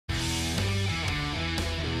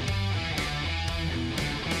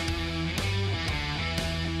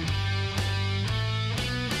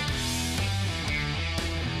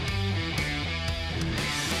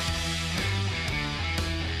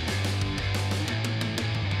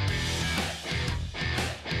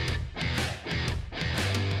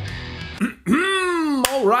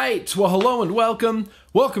All right, well, hello and welcome.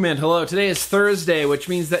 Welcome and hello. Today is Thursday, which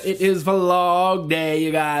means that it is vlog day,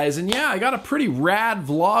 you guys. And yeah, I got a pretty rad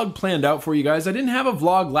vlog planned out for you guys. I didn't have a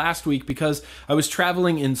vlog last week because I was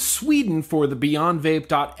traveling in Sweden for the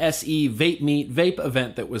BeyondVape.se Vape Meet Vape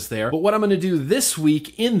event that was there. But what I'm going to do this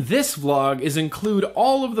week in this vlog is include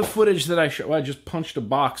all of the footage that I just punched a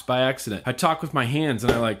box by accident. I talked with my hands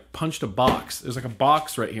and I punched a box. There's like a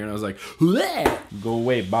box right here and I was like, bleh! Go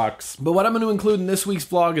away, box. But what I'm going to include in this week's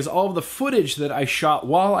vlog is all of the footage that I shot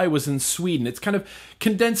while I was in Sweden. It's kind of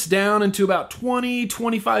condensed down into about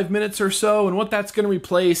 20-25 minutes or so, and what that's going to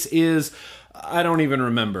replace is I don't even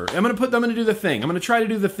remember. I'm going to do the thing. I'm going to try to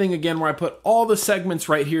do the thing again where I put all the segments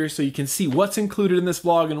right here so you can see what's included in this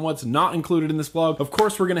vlog and what's not included in this vlog. Of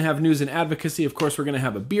course, we're going to have news and advocacy. Of course, we're going to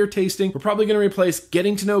have a beer tasting. We're probably going to replace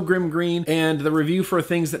getting to know GrimmGreen and the review for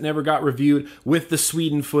things that never got reviewed with the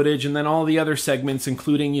Sweden footage, and then all the other segments,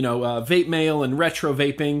 including, Vape Mail and retro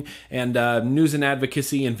vaping and news and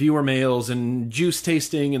advocacy and viewer mails and juice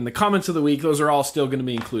tasting and the comments of the week. Those are all still going to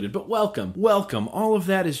be included. But welcome. All of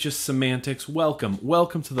that is just semantics. Welcome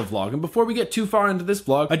to the vlog. And before we get too far into this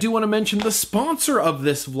vlog, I do want to mention the sponsor of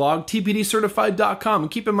this vlog, tpdcertified.com.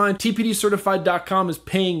 And keep in mind, tpdcertified.com is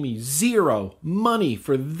paying me zero money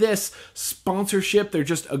for this sponsorship. They're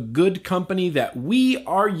just a good company that we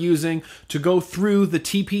are using to go through the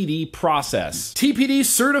TPD process. TPD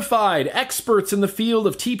Certified, experts in the field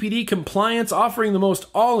of TPD compliance, offering the most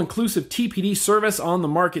all-inclusive TPD service on the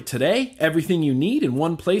market today. Everything you need in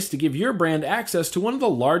one place to give your brand access to one of the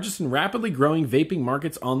largest and rapidly growing vaping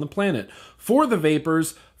markets on the planet. For the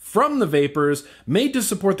vapors, from the vapors, made to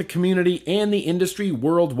support the community and the industry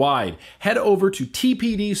worldwide. Head over to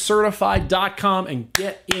tpdcertified.com and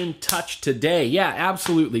get in touch today. Yeah,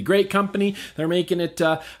 absolutely. Great company. They're making it,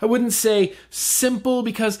 I wouldn't say simple,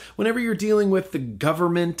 because whenever you're dealing with the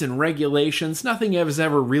government and regulations, nothing is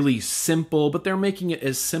ever really simple, but they're making it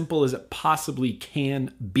as simple as it possibly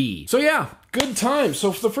can be. So yeah, good time. So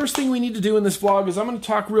the first thing we need to do in this vlog is I'm going to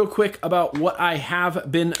talk real quick about what I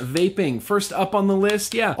have been vaping. First up on the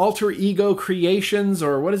list, yeah, Alter Ego Creations,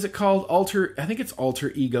 or what is it called? I think it's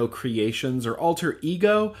Alter Ego Creations or Alter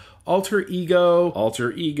Ego. Alter Ego.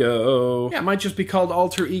 Yeah, it might just be called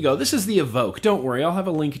Alter Ego. This is the Evoke. Don't worry, I'll have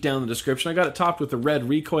a link down in the description. I got it topped with a red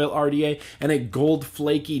recoil RDA and a gold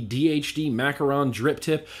flaky DHD macaron drip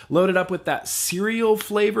tip, loaded up with that cereal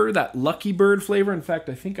flavor, that Lucky Bird flavor. In fact,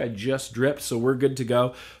 I think I just dripped, so we're good to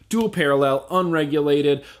go. Dual parallel,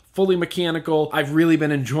 unregulated, fully mechanical. I've really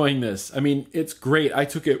been enjoying this. I mean, it's great. I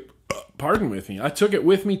took it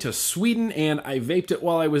with me to Sweden and I vaped it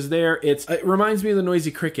while I was there. It reminds me of the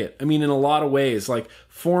Noisy Cricket. I mean, in a lot of ways, like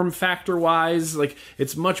form factor wise, like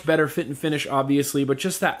it's much better fit and finish, obviously, but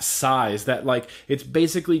just that size, that it's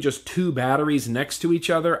basically just two batteries next to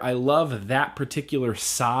each other. I love that particular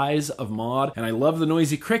size of mod, and I love the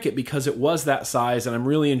Noisy Cricket because it was that size, and I'm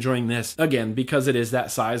really enjoying this, again, because it is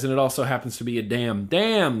that size, and it also happens to be a damn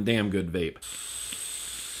good vape.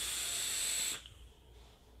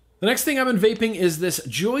 The next thing I've been vaping is this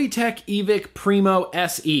Joytech Evic Primo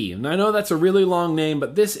SE. And I know that's a really long name,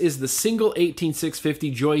 but this is the single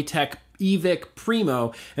 18650 Joytech Evic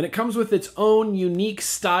Primo, and it comes with its own unique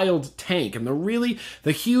styled tank. And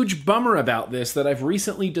the huge bummer about this that I've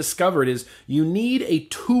recently discovered is you need a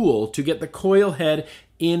tool to get the coil head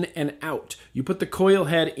in and out. You put the coil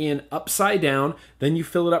head in upside down, then you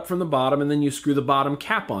fill it up from the bottom, and then you screw the bottom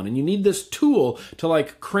cap on. And you need this tool to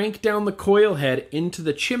crank down the coil head into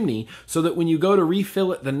the chimney so that when you go to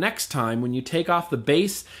refill it the next time, when you take off the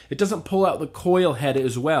base, it doesn't pull out the coil head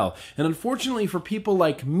as well. And unfortunately for people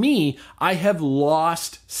like me, I have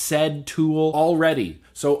lost said tool already.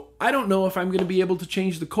 So I don't know if I'm going to be able to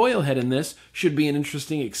change the coil head in this. Should be an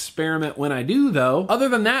interesting experiment when I do, though. Other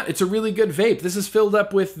than that, it's a really good vape. This is filled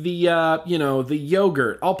up with the, the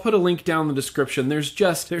yogurt. I'll put a link down in the description. There's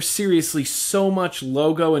seriously so much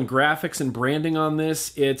logo and graphics and branding on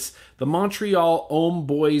this. It's the Montreal Ohm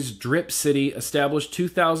Boys Drip City, established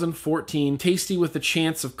 2014. Tasty with a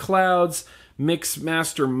chance of clouds. Mix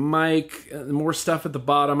Master Mike, more stuff at the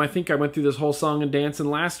bottom. I think I went through this whole song and dance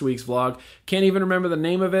in last week's vlog. Can't even remember the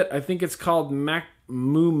name of it. I think it's called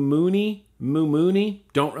Moomuni.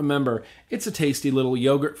 Don't remember. It's a tasty little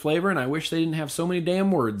yogurt flavor, and I wish they didn't have so many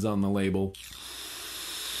damn words on the label.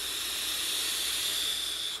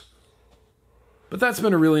 But that's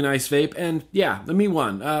been a really nice vape, and yeah, the Mi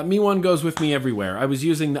One. Mi One goes with me everywhere. I was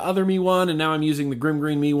using the other Mi One, and now I'm using the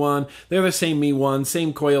GrimmGreen Mi One. They're the same Mi One,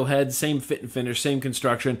 same coil head, same fit and finish, same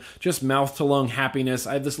construction, just mouth-to-lung happiness.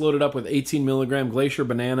 I have this loaded up with 18 milligram Glacier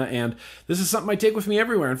Banana, and this is something I take with me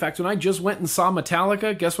everywhere. In fact, when I just went and saw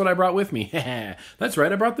Metallica, guess what I brought with me? That's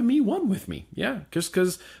right, I brought the Mi One with me. Yeah, just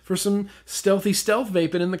because for some stealthy stealth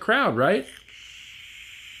vaping in the crowd, right?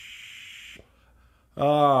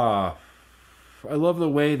 I love the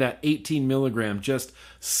way that 18 milligram just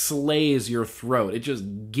slays your throat. It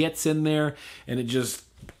just gets in there and it just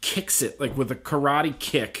kicks it like with a karate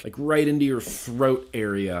kick, like right into your throat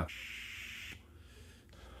area.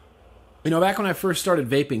 You know, back when I first started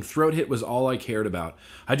vaping, throat hit was all I cared about.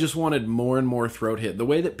 I just wanted more and more throat hit. The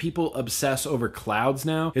way that people obsess over clouds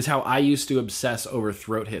now is how I used to obsess over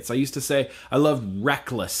throat hits. I used to say I loved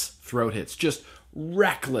reckless throat hits, just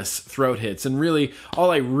reckless throat hits, and really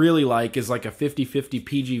all I really like is like a 50-50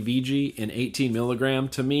 PGVG in 18 milligram.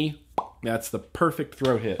 To me, that's the perfect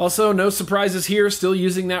throat hit. Also, no surprises here, still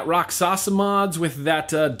using that CASAA mods with that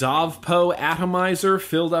Dovpo atomizer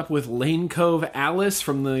filled up with Lane Cove Alice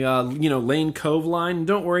from the Lane Cove line.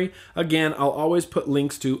 Don't worry, again, I'll always put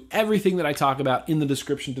links to everything that I talk about in the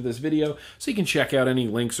description to this video, so you can check out any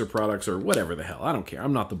links or products or whatever the hell. I don't care,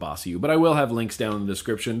 I'm not the boss of you, but I will have links down in the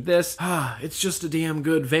description. This, it's just a damn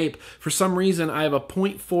good vape. For some reason, I have a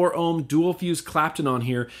 0.4 ohm dual fuse Clapton on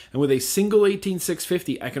here, and with a single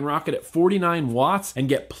 18650, I can rock it at 49 watts and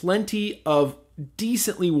get plenty of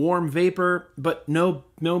decently warm vapor, but no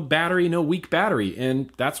battery, no weak battery,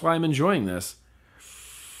 and that's why I'm enjoying this.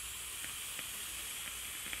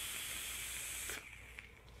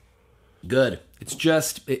 Good. It's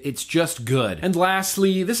just good. And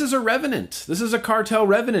lastly, this is a Revenant. This is a Cartel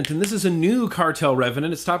Revenant, and this is a new Cartel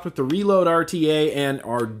Revenant. It's topped with the Reload RTA and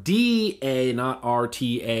RDA, not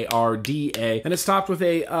RTA, RDA. And it's topped with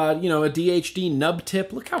a DHD nub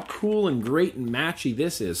tip. Look how cool and great and matchy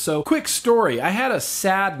this is. So, quick story. I had a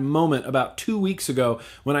sad moment about 2 weeks ago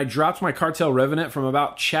when I dropped my Cartel Revenant from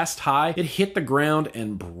about chest high. It hit the ground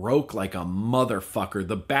and broke like a motherfucker.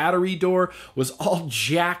 The battery door was all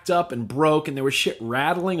jacked up and broke, and there was shit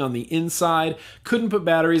rattling on the inside. Couldn't put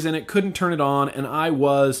batteries in it, couldn't turn it on, and I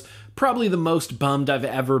was probably the most bummed I've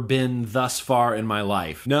ever been thus far in my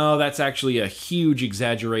life. No, that's actually a huge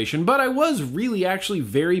exaggeration, but I was really actually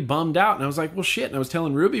very bummed out, and I was like, well shit, and I was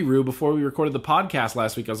telling Ruby Roo before we recorded the podcast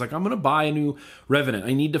last week, I was like, I'm gonna buy a new Revenant.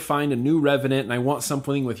 I need to find a new Revenant, and I want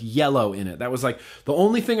something with yellow in it. That was like the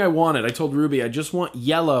only thing I wanted. I told Ruby, I just want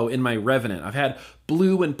yellow in my Revenant. I've had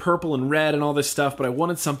blue and purple and red and all this stuff, but I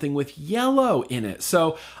wanted something with yellow in it.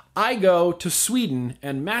 So I go to Sweden,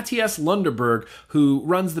 and Matthias Lundeberg, who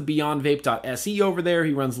runs the BeyondVape.se over there,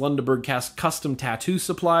 he runs Lundeberg Custom Tattoo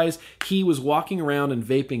Supplies, he was walking around and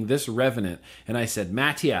vaping this Revenant, and I said,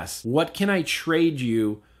 Matthias, what can I trade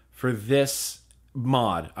you for this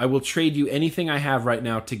mod? I will trade you anything I have right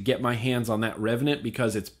now to get my hands on that Revenant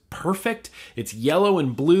because it's perfect. It's yellow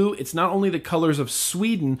and blue. It's not only the colors of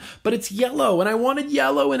Sweden, but it's yellow, and I wanted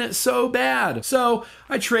yellow in it so bad. So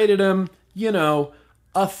I traded him,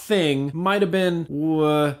 a thing, might have been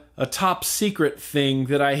a top secret thing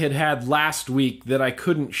that I had last week that I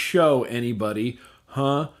couldn't show anybody.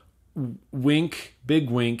 Wink, big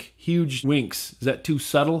wink, huge winks. Is that too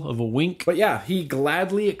subtle of a wink? But yeah, he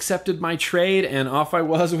gladly accepted my trade, and off I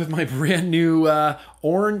was with my brand new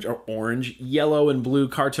orange, yellow and blue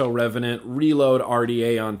Cartel Revenant, Reload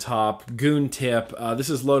RDA on top, Goon tip. This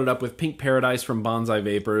is loaded up with Pink Paradise from Bonsai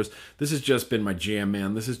Vapors. This has just been my jam,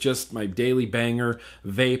 man. This is just my daily banger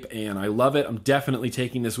vape, and I love it. I'm definitely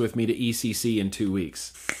taking this with me to ECC in 2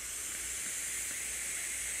 weeks.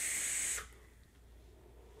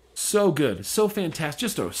 So good, so fantastic,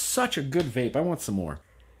 just such a good vape. I want some more.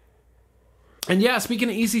 And yeah, speaking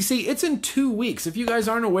of ECC, it's in 2 weeks. If you guys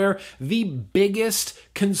aren't aware, the biggest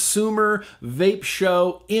consumer vape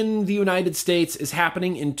show in the United States is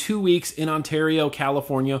happening in 2 weeks in Ontario,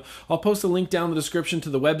 California. I'll post a link down in the description to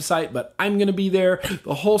the website, but I'm going to be there.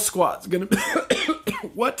 The whole squad's going to...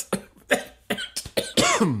 What?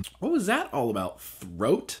 What was that all about?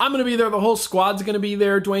 Throat? I'm going to be there. The whole squad's going to be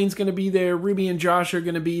there. Dwayne's going to be there. Ruby and Josh are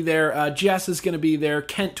going to be there. Jess is going to be there.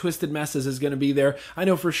 Kent Twisted Messes is going to be there. I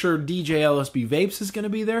know for sure DJ LSB Vapes is going to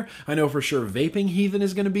be there. I know for sure Vaping Heathen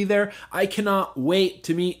is going to be there. I cannot wait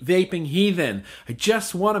to meet Vaping Heathen. I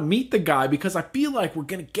just want to meet the guy because I feel like we're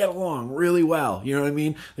going to get along really well. You know what I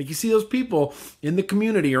mean? Like you see those people in the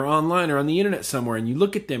community or online or on the internet somewhere, and you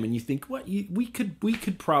look at them and you think, what? We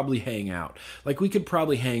could probably hang out. Like we could probably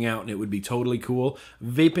probably hang out and it would be totally cool.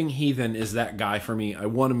 Vaping Heathen is that guy for me. I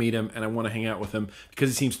want to meet him and I want to hang out with him because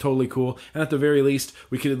he seems totally cool. And at the very least,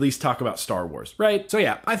 we could at least talk about Star Wars, right? So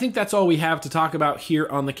yeah, I think that's all we have to talk about here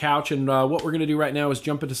on the couch. And what we're going to do right now is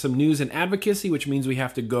jump into some news and advocacy, which means we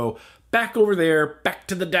have to go back over there, back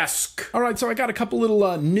to the desk. All right, so I got a couple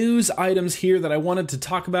little news items here that I wanted to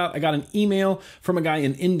talk about. I got an email from a guy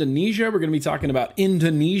in Indonesia. We're going to be talking about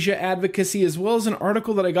Indonesia advocacy, as well as an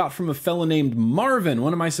article that I got from a fella named Marvin.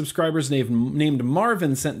 One of my subscribers named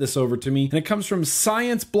Marvin sent this over to me, and it comes from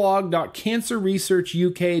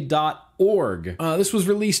scienceblog.cancerresearchuk.org. This was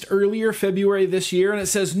released earlier, February this year, and it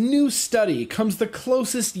says, new study comes the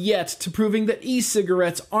closest yet to proving that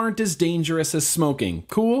e-cigarettes aren't as dangerous as smoking.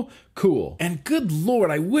 Cool? Cool. And good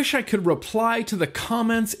Lord, I wish I could reply to the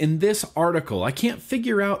comments in this article. I can't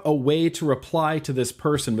figure out a way to reply to this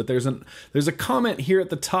person, but there's a comment here at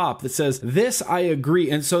the top that says, this I agree.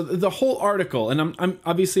 And so the whole article, and I'm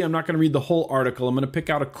obviously I'm not going to read the whole article. I'm going to pick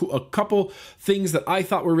out a couple things that I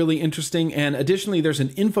thought were really interesting. And additionally, there's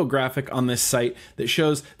an infographic on this site that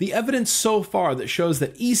shows the evidence so far that shows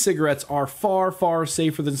that e-cigarettes are far, far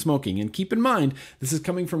safer than smoking. And keep in mind, this is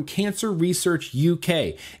coming from Cancer Research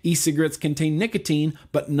UK. E-cigarettes contain nicotine,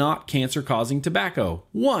 but not cancer-causing tobacco.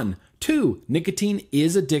 1. 2. Nicotine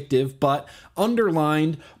is addictive, but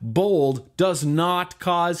underlined, bold, does not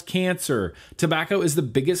cause cancer. Tobacco is the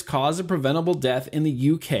biggest cause of preventable death in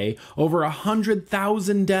the UK, over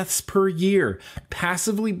 100,000 deaths per year.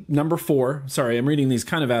 Number 4, sorry, I'm reading these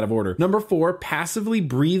kind of out of order. Number 4, passively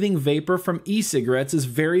breathing vapor from e-cigarettes is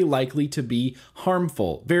very likely to be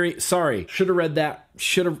harmful. Should have read that.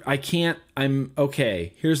 I'm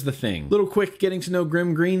okay. Here's the thing. Little quick getting to know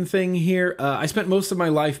GrimmGreen thing here. I spent most of my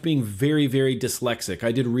life being very, very dyslexic.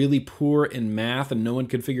 I did really poor in math, and no one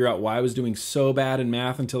could figure out why I was doing so bad in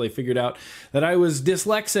math until they figured out that I was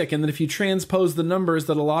dyslexic, and that if you transpose the numbers,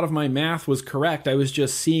 that a lot of my math was correct. I was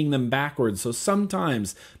just seeing them backwards. So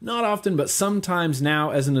sometimes, not often, but sometimes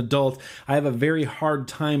now as an adult, I have a very hard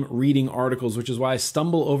time reading articles, which is why I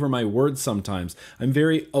stumble over my words sometimes. I'm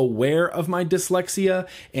very aware of my dyslexia,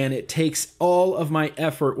 and it takes all of my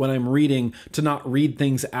effort when I'm reading to not read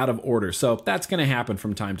things out of order. So that's going to happen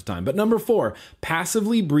from time to time. But number 4,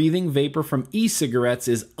 passively breathing vapor from e-cigarettes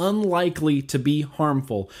is unlikely to be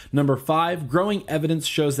harmful. Number 5, growing evidence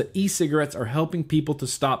shows that e-cigarettes are helping people to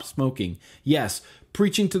stop smoking. Yes,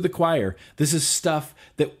 preaching to the choir. This is stuff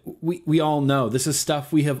that we all know. This is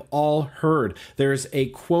stuff we have all heard. There's a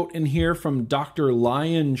quote in here from Dr.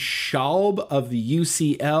 Lion Schaub of the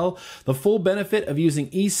UCL. The full benefit of using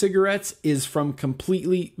e-cigarettes is from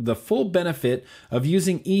completely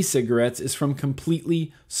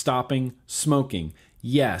stopping smoking.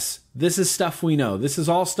 Yes, this is stuff we know. This is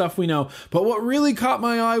all stuff we know. But what really caught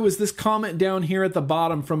my eye was this comment down here at the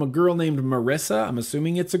bottom from a girl named Marissa. I'm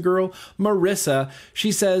assuming it's a girl. Marissa.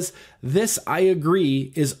 She says, this I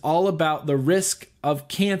agree is all about the risk of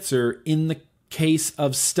cancer in the case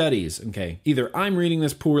of studies. Okay, either I'm reading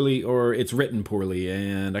this poorly or it's written poorly,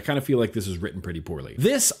 and I kind of feel like this is written pretty poorly.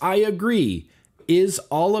 This I agree is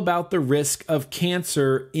all about the risk of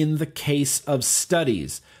cancer in the case of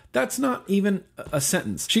studies. That's not even a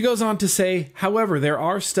sentence. She goes on to say, however, there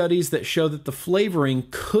are studies that show that the flavoring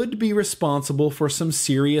could be responsible for some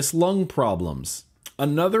serious lung problems.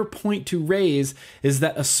 Another point to raise is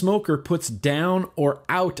that a smoker puts down or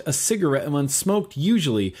out a cigarette when smoked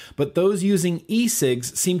usually, but those using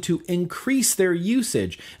e-cigs seem to increase their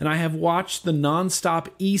usage, and I have watched the non-stop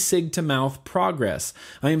e-cig to mouth progress.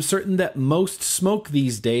 I am certain that most smoke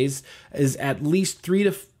these days is at least 3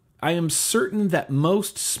 to I am certain that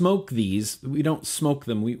most smoke these. We don't smoke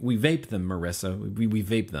them. We vape them, Marissa. We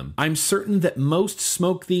vape them. I'm certain that most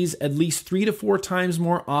smoke these at least 3 to 4 times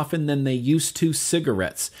more often than they used to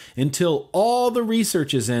cigarettes. Until all the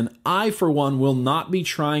research is in, I, for one, will not be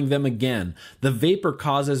trying them again. The vapor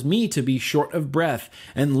causes me to be short of breath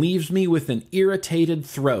and leaves me with an irritated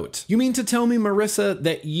throat. You mean to tell me, Marissa,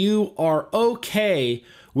 that you are okay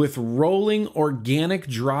with rolling organic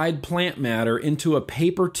dried plant matter into a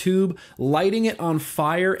paper tube, lighting it on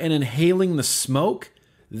fire, and inhaling the smoke?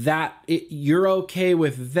 You're okay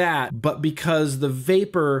with that, but because the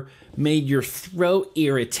vapor made your throat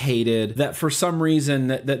irritated, that for some reason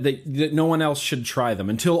that no one else should try them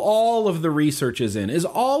until all of the research is in. Is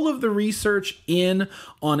all of the research in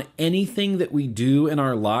on anything that we do in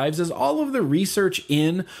our lives? Is all of the research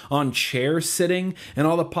in on chair sitting and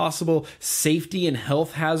all the possible safety and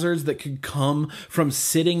health hazards that could come from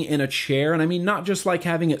sitting in a chair? And I mean, not just like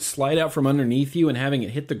having it slide out from underneath you and having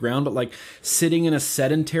it hit the ground, but like sitting in a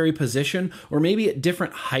sedentary sedentary position, or maybe at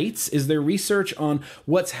different heights? Is there research on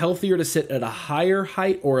what's healthier to sit at a higher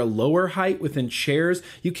height or a lower height within chairs?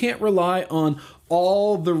 You can't rely on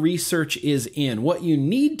all the research is in. What you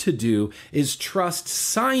need to do is trust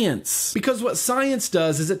science. Because what science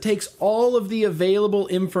does is it takes all of the available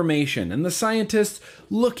information and the scientists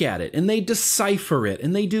look at it and they decipher it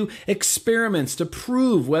and they do experiments to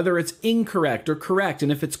prove whether it's incorrect or correct.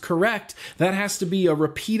 And if it's correct, that has to be a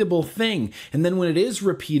repeatable thing. And then when it is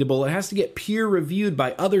repeatable, it has to get peer reviewed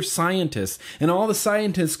by other scientists. And all the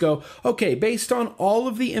scientists go, okay, based on all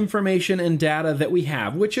of the information and data that we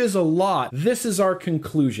have, which is a lot, this is our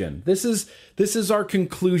conclusion. This is our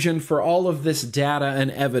conclusion for all of this data and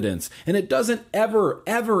evidence. And it doesn't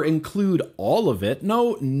ever include all of it.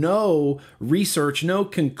 No research, no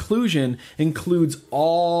conclusion includes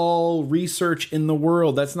all research in the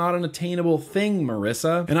world. That's not an attainable thing,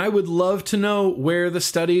 Marissa. And I would love to know where the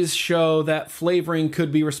studies show that flavoring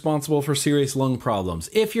could be responsible for serious lung problems.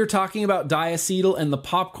 If you're talking about diacetyl and the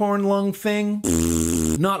popcorn lung thing,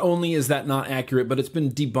 not only is that not accurate, but it's been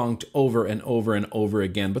debunked over and over and over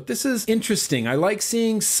again. But this is interesting. I like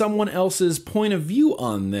seeing someone else's point of view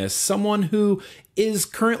on this. Someone who is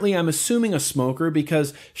currently, I'm assuming, a smoker,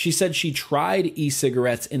 because she said she tried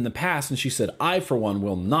e-cigarettes in the past and she said, I, for one,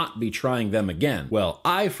 will not be trying them again. Well,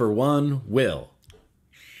 I, for one, will.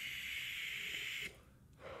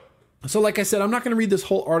 So like I said, I'm not going to read this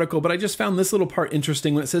whole article, but I just found this little part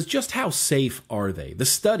interesting when it says, just how safe are they? This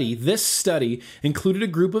study included a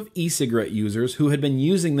group of e-cigarette users who had been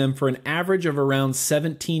using them for an average of around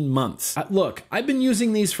 17 months. Look, I've been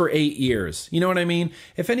using these for 8 years. You know what I mean?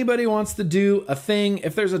 If anybody wants to do a thing,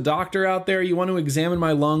 if there's a doctor out there, you want to examine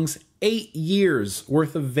my lungs, 8 years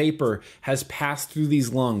worth of vapor has passed through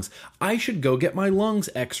these lungs. I should go get my lungs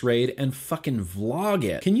x-rayed and fucking vlog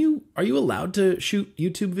it. Are you allowed to shoot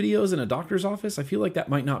YouTube videos in a doctor's office? I feel like that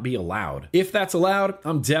might not be allowed. If that's allowed,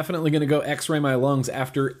 I'm definitely gonna go x-ray my lungs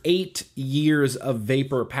after 8 years of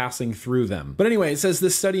vapor passing through them. But anyway, it says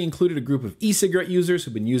this study included a group of e-cigarette users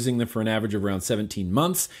who've been using them for an average of around 17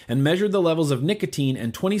 months and measured the levels of nicotine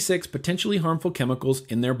and 26 potentially harmful chemicals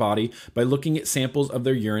in their body by looking at samples of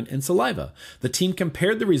their urine and saliva. The team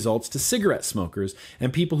compared the results to cigarette smokers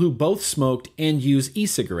and people who both smoked and use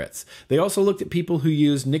e-cigarettes. They also looked at people who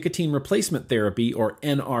use nicotine replacement therapy, or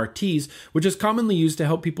NRTs, which is commonly used to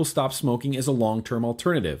help people stop smoking as a long-term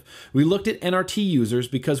alternative. We looked at NRT users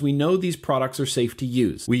because we know these products are safe to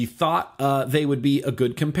use. We thought they would be a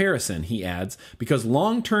good comparison, he adds, because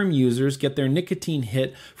long-term users get their nicotine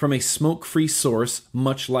hit from a smoke-free source,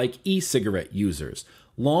 much like e-cigarette users.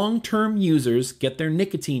 Long-term users get their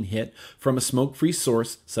nicotine hit from a smoke-free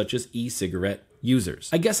source such as e-cigarette users.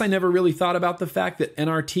 I guess I never really thought about the fact that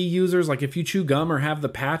NRT users, like if you chew gum or have the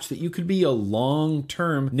patch, that you could be a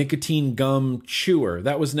long-term nicotine gum chewer.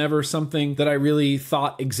 That was never something that I really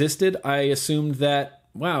thought existed. I assumed that,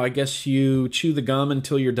 wow, I guess you chew the gum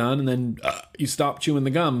until you're done and then you stop chewing the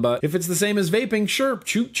gum. But if it's the same as vaping, sure,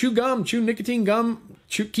 chew gum, chew nicotine gum,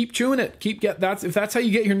 keep chewing it. If that's how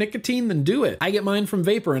you get your nicotine, then do it. I get mine from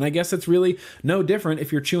vapor, and I guess it's really no different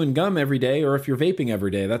if you're chewing gum every day or if you're vaping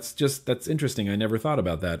every day. That's interesting. I never thought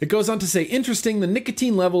about that. It goes on to say, interesting, the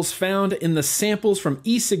nicotine levels found in the samples from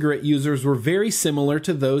e-cigarette users were very similar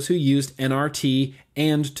to those who used NRT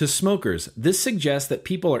and to smokers. This suggests that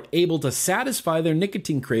people are able to satisfy their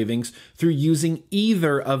nicotine cravings through using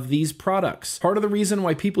either of these products. Part of the reason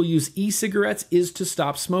why people use e-cigarettes is to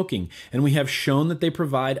stop smoking, and we have shown that they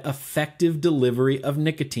provide effective delivery of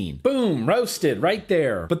nicotine. Boom, roasted right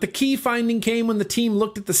there. But the key finding came when the team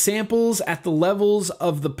looked at the samples at the levels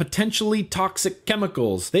of the potentially toxic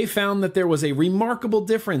chemicals. They found that there was a remarkable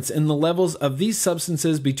difference in the levels of these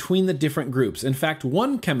substances between the different groups. In fact,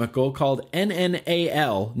 one chemical called NNAL,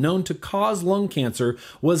 known to cause lung cancer,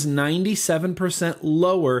 was 97%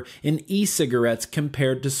 lower in e-cigarettes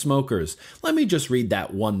compared to smokers. Let me just read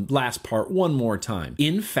that last part one more time.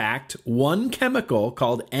 In fact, one chemical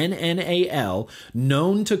called NNAL,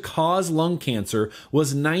 known to cause lung cancer,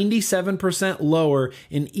 was 97% lower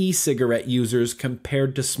in e-cigarette users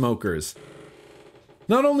compared to smokers.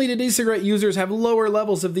 Not only did e-cigarette users have lower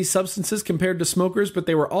levels of these substances compared to smokers, but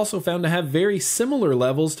they were also found to have very similar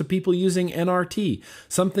levels to people using NRT,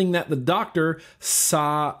 something that the doctor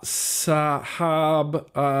Shahab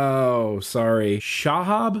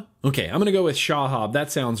Okay, I'm gonna go with Shahab.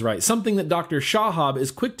 That sounds right. Something that Dr. Shahab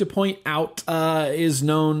is quick to point out is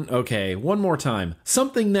known... Okay, one more time.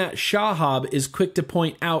 Something that Shahab is quick to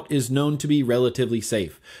point out is known to be relatively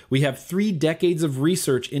safe. We have 3 decades of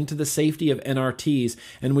research into the safety of NRTs,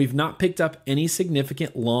 and we've not picked up any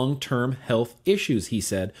significant long-term health issues, he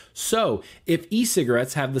said. So, if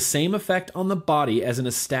e-cigarettes have the same effect on the body as an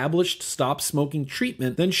established stop smoking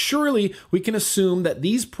treatment, then surely we can assume that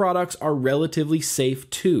these products are relatively safe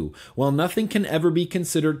too. While nothing can ever be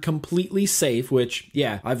considered completely safe, which,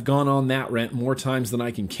 yeah, I've gone on that rant more times than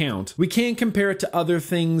I can count, we can compare it to other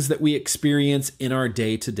things that we experience in our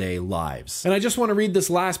day-to-day lives. And I just want to read this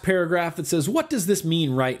last paragraph that says, what does this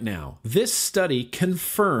mean right now? This study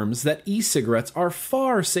confirms that e-cigarettes are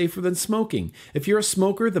far safer than smoking. If you're a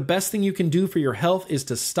smoker, the best thing you can do for your health is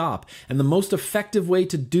to stop, and the most effective way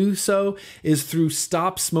to do so is through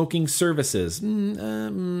stop smoking services.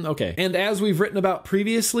 Okay. And as we've written about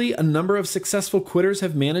previously, a number of successful quitters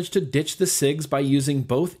have managed to ditch the cigs by using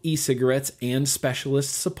both e-cigarettes and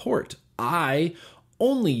specialist support. I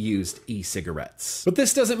only used e-cigarettes. But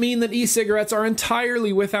this doesn't mean that e-cigarettes are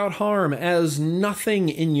entirely without harm, as nothing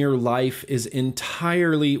in your life is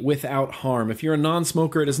entirely without harm. If you're a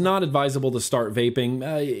non-smoker, it is not advisable to start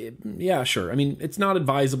vaping. Yeah, sure. I mean, it's not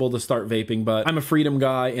advisable to start vaping, but I'm a freedom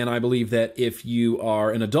guy, and I believe that if you are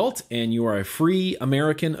an adult and you are a free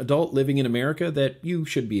American adult living in America, that you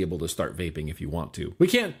should be able to start vaping if you want to. We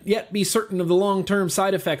can't yet be certain of the long-term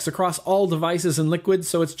side effects across all devices and liquids,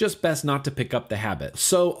 so it's just best not to pick up the habit.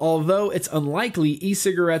 So, although it's unlikely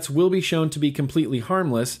e-cigarettes will be shown to be completely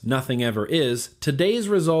harmless, nothing ever is, today's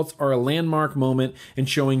results are a landmark moment in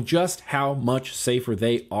showing just how much safer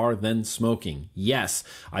they are than smoking. Yes,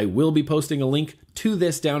 I will be posting a link to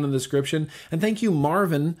this down in the description, and thank you,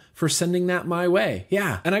 Marvin, for sending that my way.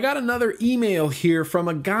 Yeah, and I got another email here from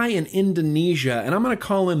a guy in Indonesia, and I'm gonna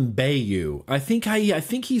call him Bayu. I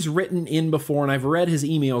think he's written in before, and I've read his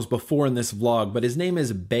emails before in this vlog, but his name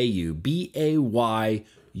is Bayu,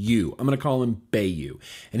 B-A-Y-U. I'm gonna call him Bayu.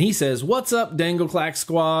 And he says, "What's up, Dangleclack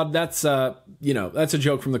Squad?" That's that's a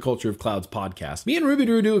joke from the Culture of Clouds podcast. Me and Ruby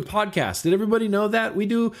Drew do a podcast. Did everybody know that? We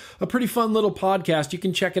do a pretty fun little podcast. You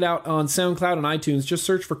can check it out on SoundCloud and iTunes. Just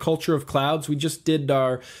search for Culture of Clouds. We just did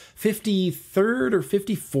our 53rd or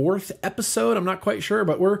 54th episode. I'm not quite sure,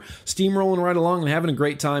 but we're steamrolling right along and having a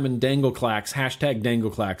great time. And Dangleclacks, hashtag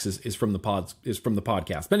Dangleclacks is from the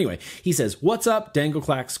podcast. But anyway, he says, "What's up,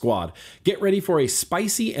 Dangleclack Squad? Get ready for a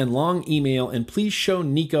spicy and long email, and please show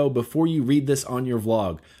Nico before you read this on your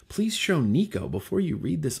vlog." Please show Nico before you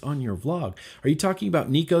read this on your vlog. Are you talking about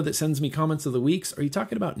Nico that sends me comments of the weeks? Are you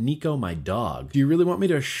talking about Nico, my dog? Do you really want me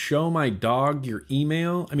to show my dog your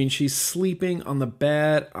email? I mean, she's sleeping on the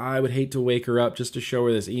bed. I would hate to wake her up just to show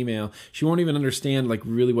her this email. She won't even understand like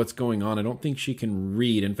really what's going on. I don't think she can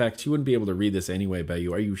read. In fact, she wouldn't be able to read this anyway,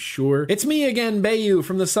 Bayu. Are you sure? It's me again, Bayu,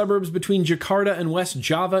 from the suburbs between Jakarta and West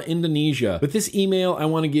Java, Indonesia. With this email, I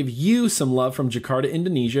want to give you some love from Jakarta,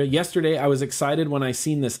 Indonesia. Yesterday, I was excited when I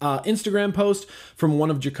seen this Instagram post from one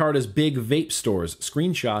of Jakarta's big vape stores.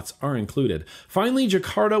 Screenshots are included. Finally,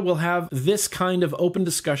 Jakarta will have this kind of open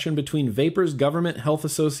discussion between vapors, government, health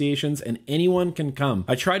associations, and anyone can come.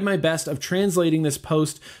 I tried my best of translating this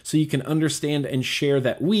post so you can understand and share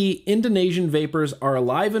that we, Indonesian vapors, are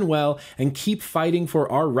alive and well and keep fighting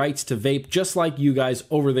for our rights to vape just like you guys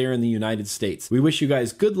over there in the United States. We wish you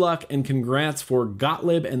guys good luck and congrats for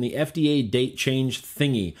Gottlieb and the FDA date change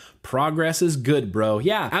thingy. Progress is good, bro.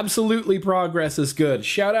 Yeah, absolutely progress is good.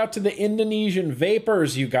 Shout out to the Indonesian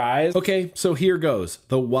vapors, you guys. Okay, so here goes.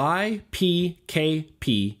 The YPKP,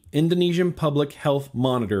 Indonesian Public Health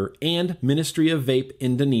Monitor, and Ministry of Vape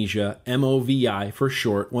Indonesia, MOVI for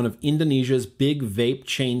short, one of Indonesia's big vape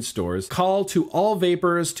chain stores, call to all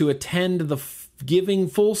vapors to attend the giving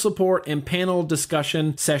full support and panel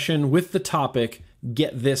discussion session with the topic,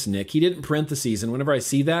 "Get this, Nick." He didn't parentheses, and whenever I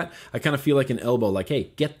see that, I kind of feel like an elbow, like,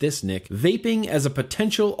 hey, get this, Nick. Vaping as a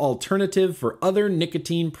potential alternative for other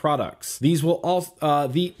nicotine products. These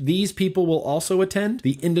people will also attend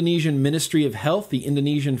the Indonesian Ministry of Health, the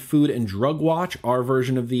Indonesian Food and Drug Watch, our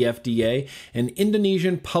version of the FDA, and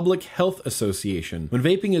Indonesian Public Health Association. When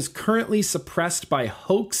vaping is currently suppressed by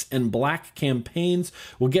hoax and black campaigns,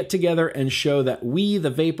 we'll get together and show that we,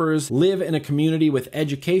 the vapors, live in a community with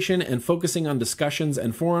education and focusing on discussion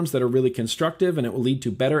and forums that are really constructive, and it will lead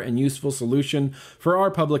to better and useful solution for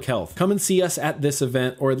our public health. Come and see us at this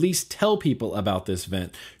event, or at least tell people about this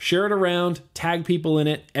event. Share it around, tag people in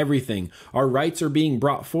it, everything. Our rights are being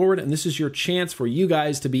brought forward, and this is your chance for you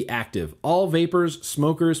guys to be active. All vapors,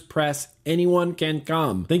 smokers, press, Anyone can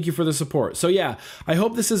come. Thank you for the support. So yeah, I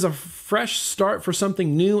hope this is a fresh start for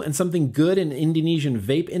something new and something good in the Indonesian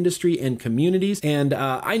vape industry and communities. And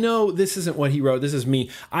I know this isn't what he wrote. This is me.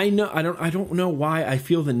 I don't know why I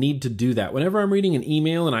feel the need to do that. Whenever I'm reading an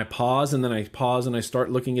email and I pause and then I pause and I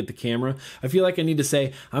start looking at the camera, I feel like I need to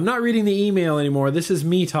say, I'm not reading the email anymore. This is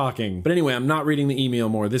me talking. But anyway, I'm not reading the email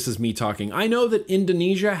more. This is me talking. I know that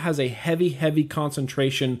Indonesia has a heavy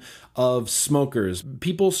concentration of smokers.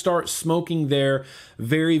 People start smoking there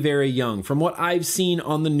very young. From what I've seen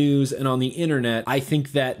on the news and on the internet, I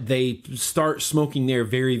think that they start smoking there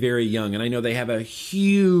very young. And I know they have a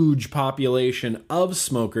huge population of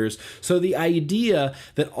smokers. So the idea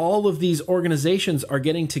that all of these organizations are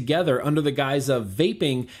getting together under the guise of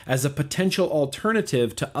vaping as a potential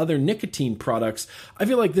alternative to other nicotine products, I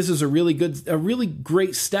feel like this is a really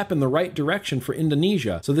great step in the right direction for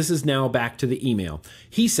Indonesia. So this is now back to the email.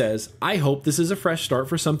 He says, I hope this is a fresh start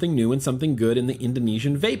for something new and something good in the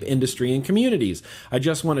Indonesian vape industry and communities. I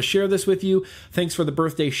just want to share this with you. Thanks for the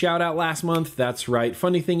birthday shout out last month. That's right.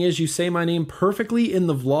 Funny thing is, you say my name perfectly in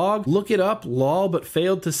the vlog. Look it up, lol, but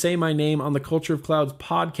failed to say my name on the Culture of Clouds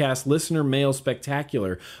podcast listener mail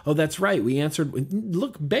spectacular. Oh, that's right. We answered.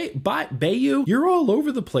 Look, Bayu, you're all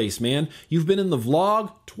over the place, man. You've been in the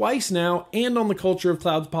vlog twice now and on the Culture of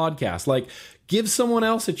Clouds podcast. Like, give someone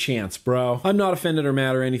else a chance, bro. I'm not offended or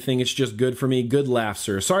mad or anything. It's just good for me. Good laugh,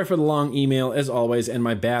 sir. Sorry for the long email, as always, and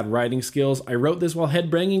my bad writing skills. I wrote this while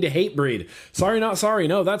headbanging to Hatebreed. Sorry, not sorry.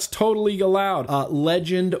 No, that's totally allowed.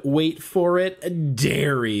 Legend, wait for it.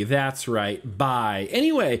 Dairy. That's right. Bye.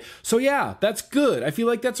 Anyway, so yeah, that's good. I feel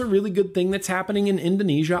like that's a really good thing that's happening in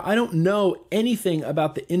Indonesia. I don't know anything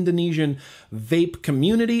about the Indonesian vape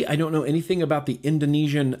community. I don't know anything about the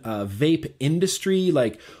Indonesian vape industry,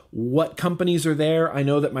 like what companies are there. I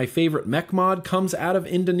know that my favorite mech mod comes out of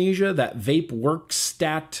Indonesia, that Vape Works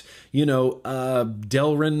Stat, Delrin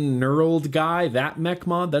Knurled guy, that mech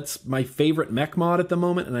mod, that's my favorite mech mod at the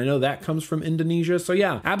moment, and I know that comes from Indonesia. So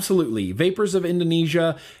yeah, absolutely. Vapors of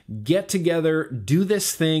Indonesia, get together, do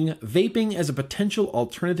this thing. Vaping as a potential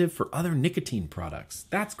alternative for other nicotine products.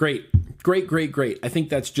 That's great. Great. I think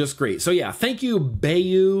that's just great. So yeah, thank you,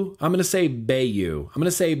 Bayu. I'm going to say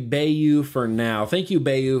Bayu for now. Thank you,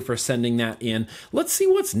 Bayu, for sending that in. Let's see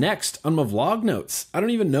what's next on my vlog notes. I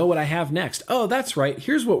don't even know what I have next. Oh, that's right.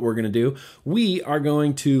 Here's what we're going to do. We are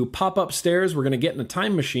going to pop upstairs. We're going to get in a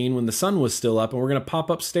time machine when the sun was still up, and we're going to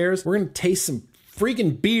pop upstairs. We're going to taste some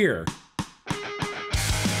freaking beer.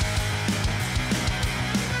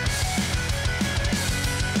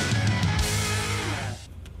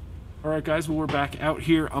 All right, guys, well, we're back out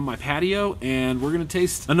here on my patio, and we're going to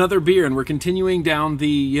taste another beer, and we're continuing down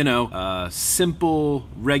the, simple,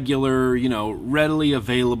 regular, readily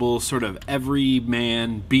available, sort of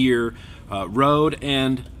everyman beer road,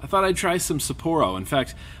 and I thought I'd try some Sapporo. In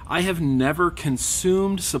fact, I have never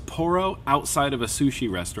consumed Sapporo outside of a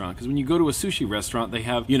sushi restaurant, because when you go to a sushi restaurant, they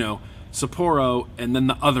have, Sapporo and then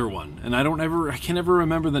the other one, and I can never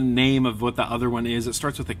remember the name of what the other one is. It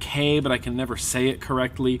starts with a K, but I can never say it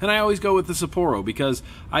correctly, and I always go with the Sapporo because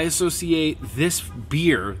I associate this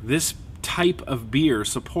beer, this type of beer,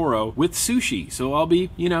 Sapporo, with sushi. So I'll be,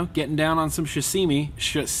 getting down on some sashimi.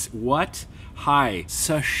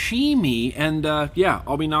 Sashimi, and yeah,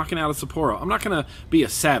 I'll be knocking out a Sapporo. I'm not gonna be a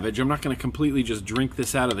savage. I'm not gonna completely just drink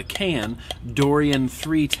this out of the can, Dorian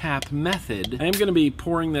 3-tap method. I am gonna be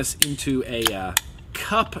pouring this into a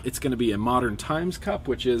cup. It's gonna be a Modern Times cup,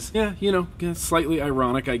 which is, slightly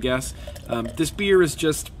ironic, I guess. This beer is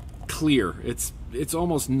just clear. It's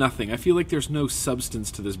almost nothing. I feel like there's no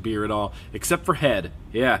substance to this beer at all, except for head.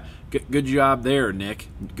 Yeah, good job there, Nick.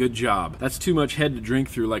 Good job. That's too much head to drink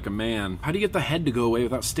through like a man. How do you get the head to go away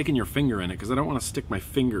without sticking your finger in it? Because I don't want to stick my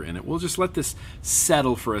finger in it. We'll just let this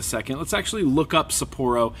settle for a second. Let's actually look up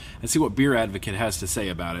Sapporo and see what Beer Advocate has to say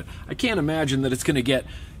about it. I can't imagine that it's going to get,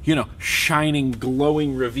 shining,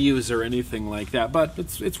 glowing reviews or anything like that, but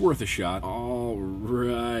it's worth a shot. All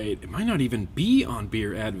right. It might not even be on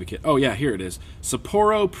Beer Advocate. Oh, yeah, here it is.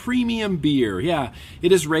 Sapporo Premium Beer. Yeah,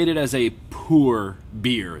 it is rated as a poor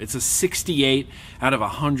beer. It's a 68 out of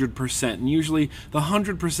 100%, and usually the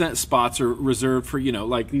 100% spots are reserved for,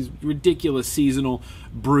 like these ridiculous seasonal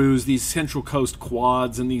brews, these Central Coast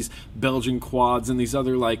quads and these Belgian quads and these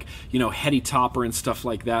other, like, heady topper and stuff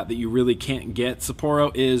like that you really can't get.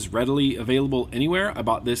 Sapporo is is readily available anywhere. I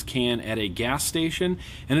bought this can at a gas station,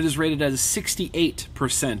 and it is rated as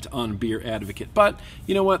 68% on Beer Advocate. But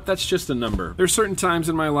you know what? That's just a number. There's certain times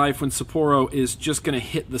in my life when Sapporo is just going to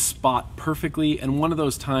hit the spot perfectly, and one of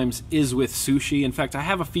those times is with sushi. In fact, I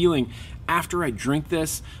have a feeling after I drink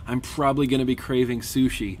this, I'm probably going to be craving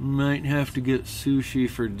sushi. Might have to get sushi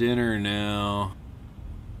for dinner now.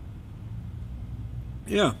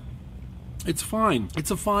 Yeah. It's fine. It's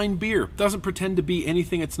a fine beer. Doesn't pretend to be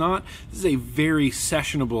anything it's not. This is a very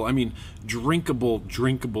sessionable, I mean,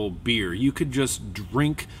 drinkable beer. You could just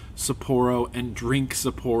drink Sapporo and drink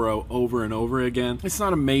Sapporo over and over again. It's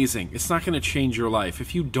not amazing. It's not going to change your life.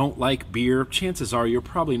 If you don't like beer, chances are you're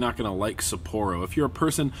probably not going to like Sapporo. If you're a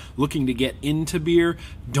person looking to get into beer,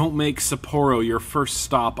 don't make Sapporo your first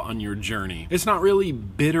stop on your journey. It's not really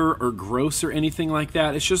bitter or gross or anything like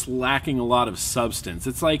that. It's just lacking a lot of substance.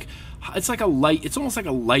 It's almost like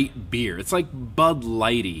a light beer. It's like Bud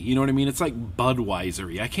Lighty, you know what I mean? It's like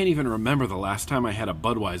Budweiser-y. I can't even remember the last time I had a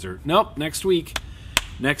Budweiser. Nope, next week.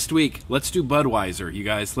 Next week, let's do Budweiser, you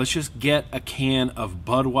guys. Let's just get a can of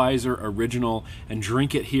Budweiser Original and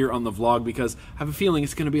drink it here on the vlog, because I have a feeling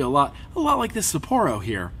it's going to be a lot like this Sapporo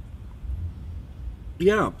here.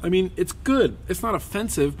 Yeah, I mean, it's good. It's not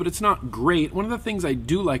offensive, but it's not great. One of the things I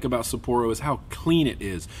do like about Sapporo is how clean it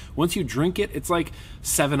is. Once you drink it, it's like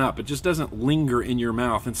 7-Up. It just doesn't linger in your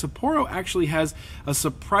mouth. And Sapporo actually has a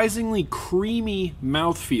surprisingly creamy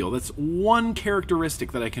mouthfeel. That's one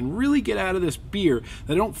characteristic that I can really get out of this beer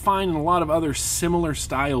that I don't find in a lot of other similar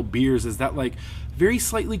style beers, is that like very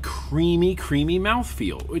slightly creamy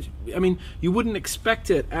mouthfeel. Which, I mean, you wouldn't expect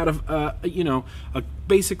it out of a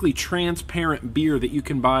basically transparent beer that you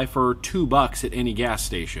can buy for $2 at any gas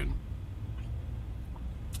station.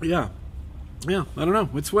 Yeah, I don't know.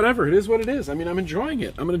 It's whatever. It is what it is. I mean, I'm enjoying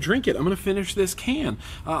it. I'm going to drink it. I'm going to finish this can.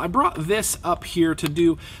 I brought this up here to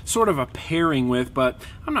do sort of a pairing with, but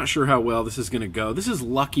I'm not sure how well this is going to go. This is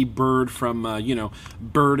Lucky Bird from,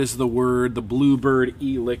 Bird is the Word, the Bluebird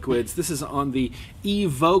e-liquids. This is on the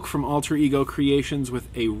Evoke from Alter Ego Creations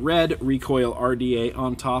with a red recoil RDA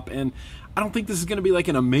on top, and I don't think this is going to be like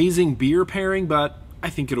an amazing beer pairing, but I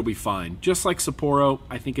think it'll be fine. Just like Sapporo,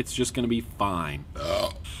 I think it's just going to be fine.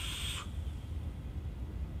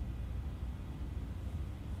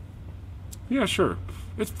 Yeah, sure.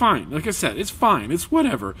 It's fine. Like I said, it's fine. It's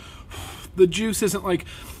whatever. The juice isn't like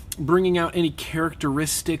bringing out any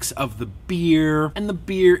characteristics of the beer, and the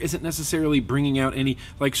beer isn't necessarily bringing out any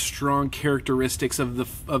like strong characteristics of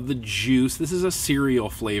the juice. This is a cereal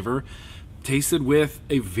flavor tasted with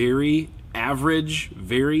a very average,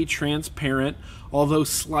 very transparent, although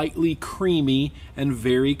slightly creamy and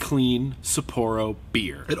very clean Sapporo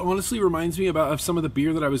beer. It honestly reminds me of some of the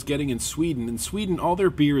beer that I was getting in Sweden. In Sweden, all their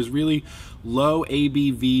beer is really low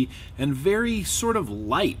ABV and very sort of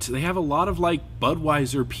light. They have a lot of like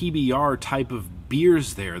Budweiser PBR type of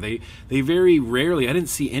beers there. They very rarely, I didn't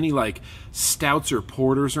see any like stouts or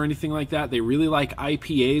porters or anything like that. They really like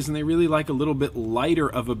IPAs, and they really like a little bit lighter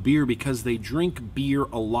of a beer because they drink beer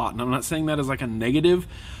a lot. And I'm not saying that as like a negative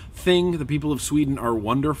thing. The people of Sweden are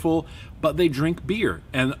wonderful, but they drink beer,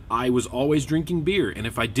 and I was always drinking beer. And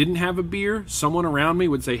if I didn't have a beer, someone around me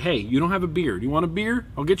would say, hey, you don't have a beer. Do you want a beer?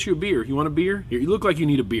 I'll get you a beer. You want a beer? Here, you look like you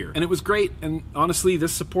need a beer. And it was great. And honestly,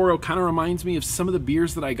 this Sapporo kind of reminds me of some of the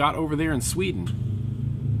beers that I got over there in Sweden.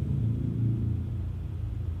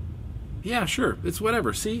 Yeah, sure. It's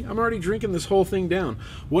whatever. See, I'm already drinking this whole thing down.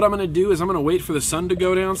 What I'm going to do is I'm going to wait for the sun to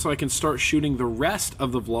go down so I can start shooting the rest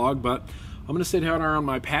of the vlog, but I'm going to sit down on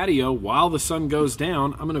my patio while the sun goes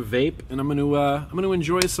down. I'm going to vape, and I'm going to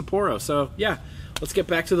enjoy a Sapporo. So, yeah, let's get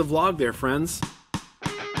back to the vlog there, friends.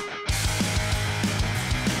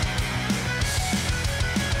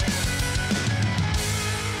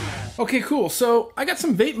 Okay, cool. So I got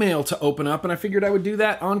some vape mail to open up, and I figured I would do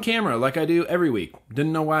that on camera like I do every week.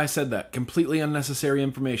 Didn't know why I said that. Completely unnecessary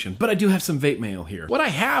information. But I do have some vape mail here. What I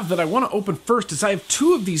have that I want to open first is I have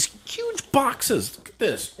two of these huge boxes. Look at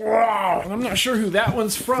this. Wow. And I'm not sure who that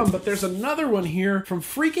one's from, but there's another one here from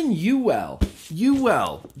freaking UL.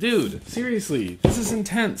 UL. Dude, seriously, this is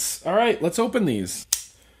intense. All right, let's open these.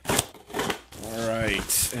 All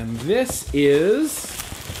right, and this is...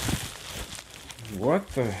 What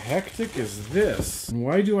the hectic is this? And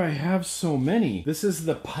why do I have so many? This is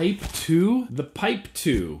the Pipe 2? The Pipe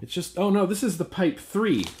 2. It's just, oh no, this is the Pipe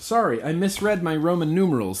 3. Sorry, I misread my Roman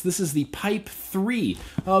numerals. This is the Pipe 3.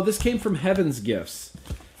 Oh, this came from Heaven's Gifts.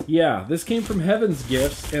 Yeah, this came from Heaven's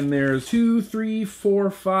Gifts, and there's 2, 3,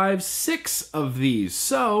 4, 5, 6 of these.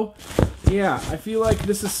 So, Yeah, I feel like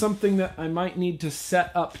this is something that I might need to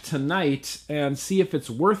set up tonight and see if it's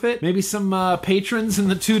worth it. Maybe some patrons in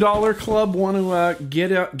the $2 club want to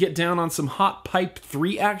get down on some hot pipe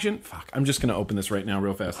 3 action. Fuck, I'm just gonna open this right now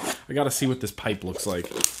real fast. I gotta see what this pipe looks like.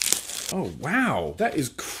 Oh wow, that is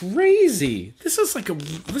crazy. This is like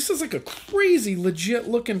a crazy legit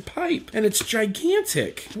looking pipe, and it's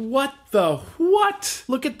gigantic. What the what?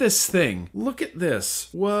 Look at this thing. Look at this.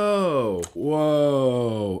 Whoa.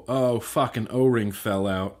 Whoa. Oh, fucking O-ring fell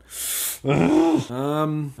out.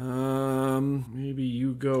 Maybe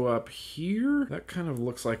you go up here? That kind of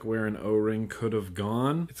looks like where an O-ring could have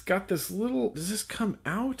gone. It's got this little, does this come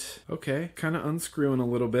out? Okay, kind of unscrewing a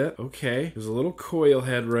little bit. Okay, there's a little coil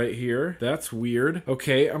head right here. That's weird.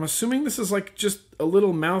 Okay, I'm assuming this is like just a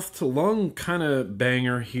little mouth to lung kind of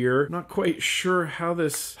banger here. Not quite sure how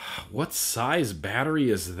this, what size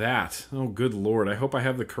battery is that? Oh, good Lord. I hope I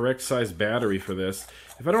have the correct size battery for this.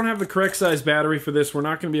 If I don't have the correct size battery for this, we're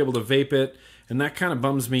not going to be able to vape it, and that kind of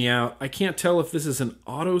bums me out. I can't tell if this is an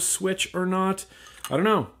auto switch or not. I don't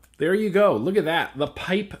know. There you go. Look at that. The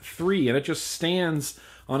Pipe 3, and it just stands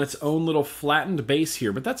on its own little flattened base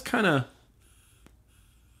here, but that's kind of...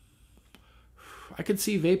 I could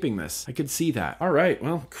see vaping this. I could see that. All right,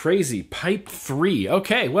 well, crazy. Pipe 3.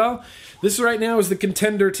 Okay, well, this right now is the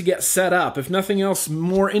contender to get set up. If nothing else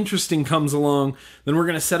more interesting comes along, then we're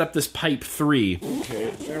going to set up this Pipe 3.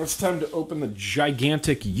 Okay, now it's time to open the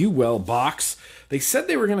gigantic UWell box. They said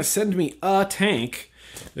they were going to send me a tank.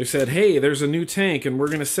 They said, hey, there's a new tank, and we're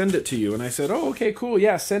going to send it to you. And I said, oh, okay, cool.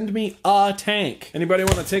 Yeah, send me a tank. Anybody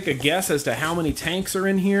want to take a guess as to how many tanks are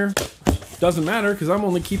in here? Doesn't matter, because I'm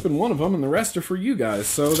only keeping one of them, and the rest are for you guys.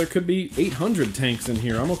 So there could be 800 tanks in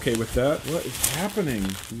here. I'm okay with that. What is happening?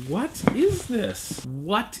 What is this?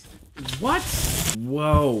 What?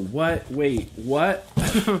 Whoa, what? Wait, what?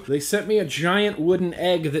 They sent me a giant wooden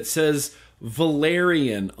egg that says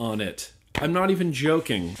Valerian on it. I'm not even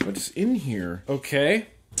joking. What's in here? Okay.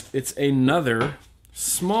 It's another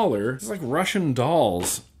smaller, it's like Russian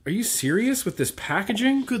dolls. Are you serious with this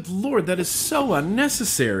packaging? Good Lord, that is so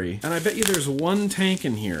unnecessary. And I bet you there's one tank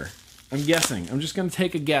in here. I'm guessing. I'm just gonna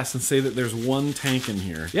take a guess and say that there's one tank in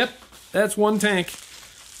here. Yep, that's one tank.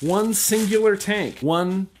 One singular tank.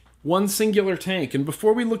 One singular tank. And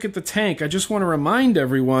before we look at the tank, I just want to remind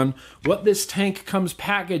everyone what this tank comes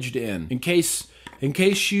packaged in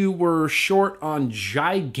case you were short on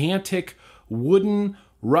gigantic wooden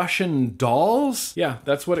Russian dolls? Yeah,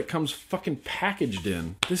 that's what it comes fucking packaged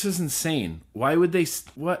in. This is insane. Why would they...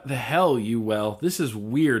 What the hell, UWell? This is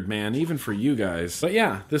weird, man, even for you guys. But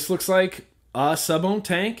yeah, this looks like a sub-ohm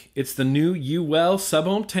tank. It's the new UWell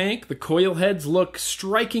sub-ohm tank. The coil heads look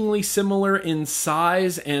strikingly similar in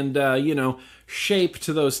size and, you know, shape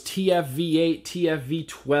to those TFV8,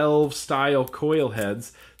 TFV12 style coil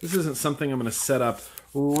heads. This isn't something I'm going to set up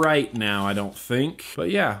right now, I don't think.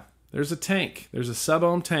 But yeah, there's a tank. There's a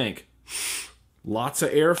sub-ohm tank. Lots of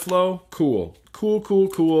airflow. Cool. Cool, cool,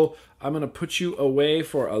 cool. I'm going to put you away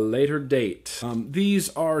for a later date. These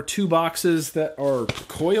are 2 boxes that are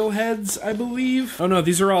coil heads, I believe. Oh no,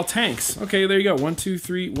 these are all tanks. Okay, there you go. 1, 2,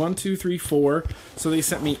 3, 4. So they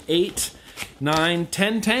sent me 8, 9,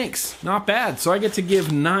 10 tanks. Not bad. So I get to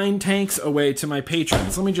give 9 tanks away to my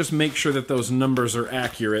patrons. Let me just make sure that those numbers are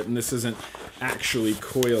accurate and this isn't actually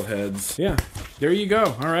coil heads. Yeah, there you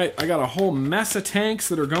go. All right, I got a whole mess of tanks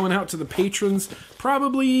that are going out to the patrons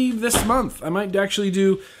probably this month. I might actually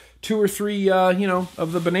do 2 or 3, you know,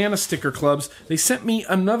 of the banana sticker clubs. They sent me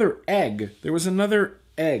another egg. There was another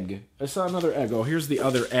egg. I saw another egg. Oh, here's the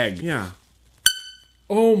other egg. Yeah.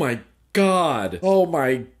 Oh my God. Oh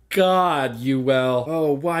my God, UWell.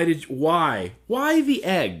 Oh, why? Why the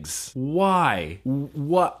eggs? Why?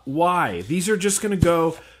 What? Why? These are just gonna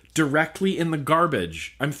go directly in the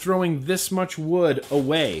garbage. I'm throwing this much wood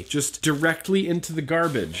away, just directly into the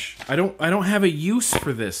garbage. I don't have a use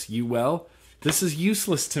for this, UWell. This is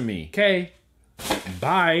useless to me. Okay,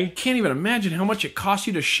 bye. Can't even imagine how much it costs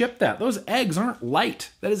you to ship that. Those eggs aren't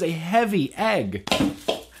light. That is a heavy egg.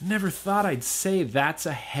 I never thought I'd say that's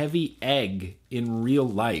a heavy egg in real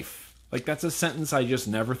life. Like, that's a sentence I just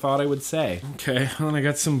never thought I would say. Okay, well, and I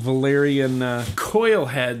got some Valerian coil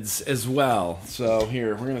heads as well. So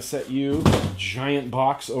here, we're gonna set you giant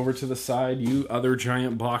box over to the side, you other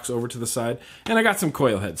giant box over to the side, and I got some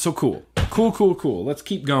coil heads, so cool. Cool, cool, cool. Let's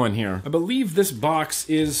keep going here. I believe this box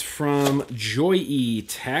is from Joy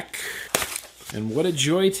Tech. And what did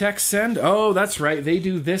Joy Tech send? Oh, that's right. They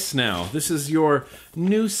do this now. This is your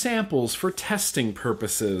new samples for testing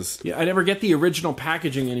purposes. Yeah, I never get the original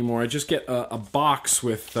packaging anymore. I just get a box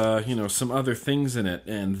with, you know, some other things in it.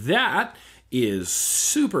 And that is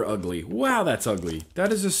super ugly. Wow, that's ugly.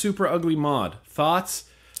 That is a super ugly mod. Thoughts?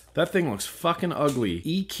 That thing looks fucking ugly.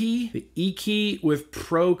 E-key? The E-key with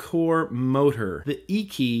Pro-Core motor. The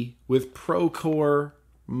E-key with Pro-Core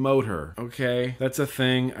motor. Okay, that's a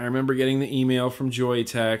thing. I remember getting the email from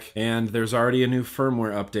Joytech, and there's already a new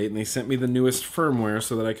firmware update, and they sent me the newest firmware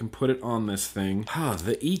so that I can put it on this thing. Ah,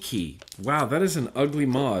 the E-key. Wow, that is an ugly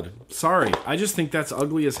mod. Sorry, I just think that's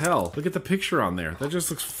ugly as hell. Look at the picture on there. That just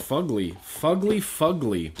looks fugly.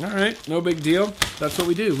 Fugly. All right, no big deal. That's what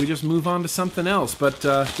we do. We just move on to something else. But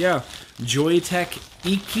yeah, Joytech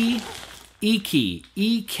E-key. E-key.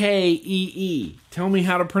 E-K-E-E. Tell me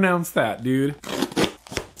how to pronounce that, dude.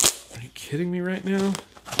 Kidding me right now?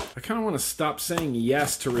 I kind of want to stop saying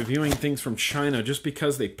yes to reviewing things from China just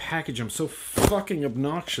because they package them so fucking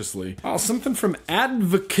obnoxiously. Oh, something from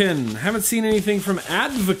Advocacy. Haven't seen anything from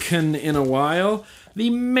Advocacy in a while. The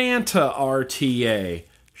Manta RTA.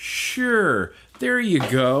 Sure, there you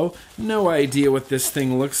go. No idea what this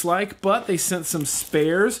thing looks like, but they sent some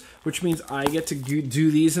spares, which means I get to do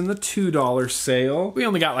these in the $2 sale. We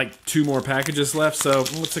only got like 2 more packages left, so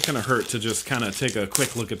what's it gonna hurt to just kind of take a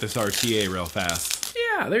quick look at this RTA real fast?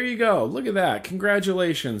 Yeah, there you go. Look at that.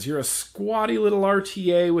 Congratulations. You're a squatty little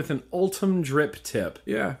RTA with an Ultim drip tip.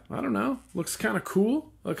 Yeah, I don't know. Looks kind of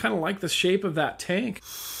cool. I kind of like the shape of that tank.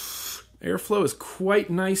 Airflow is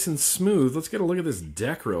quite nice and smooth. Let's get a look at this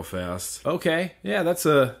deck real fast. Okay, yeah, that's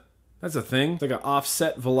a thing. It's like an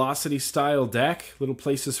offset velocity style deck. Little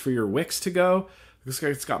places for your wicks to go. Looks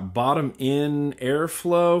like it's got bottom in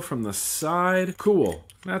airflow from the side. Cool.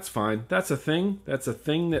 That's fine. That's a thing. That's a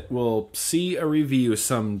thing that we'll see a review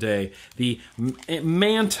someday. The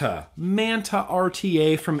Manta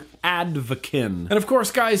RTA from Advocacy. And of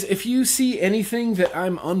course, guys, if you see anything that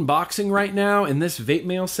I'm unboxing right now in this Vape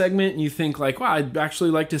Mail segment and you think like, wow, I'd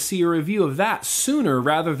actually like to see a review of that sooner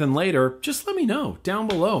rather than later, just let me know down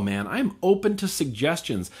below, man. I'm open to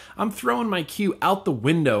suggestions. I'm throwing my queue out the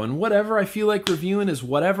window, and whatever I feel like reviewing is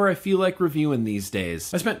whatever I feel like reviewing these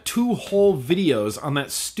days. I spent 2 whole videos on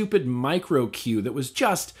that stupid micro queue that was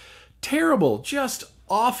just terrible, just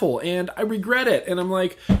awful, and I regret it. And I'm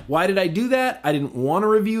like, why did I do that? I didn't want to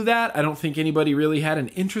review that. I don't think anybody really had an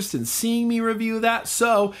interest in seeing me review that.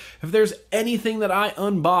 So if there's anything that I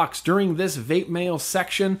unbox during this Vape Mail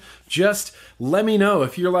section, just let me know.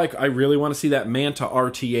 If you're like, I really want to see that Manta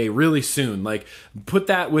RTA really soon, like put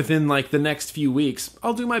that within like the next few weeks,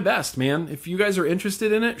 I'll do my best, man. If you guys are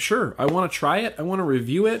interested in it, sure. I want to try it. I want to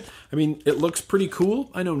review it. I mean, it looks pretty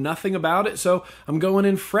cool. I know nothing about it, so I'm going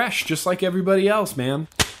in fresh just like everybody else, man.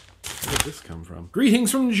 Where did this come from?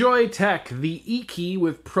 Greetings from Joytech. The E-key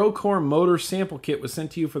with Pro-Core motor sample kit was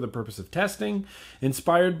sent to you for the purpose of testing.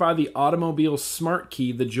 Inspired by the automobile smart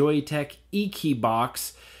key, the Joytech E-key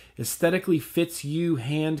box aesthetically fits you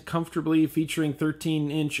hand comfortably, featuring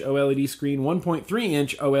 13-inch OLED screen,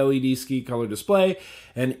 1.3-inch OLED ski color display,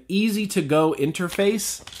 an easy-to-go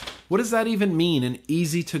interface. What does that even mean, an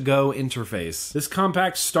easy-to-go interface? This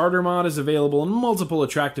compact starter mod is available in multiple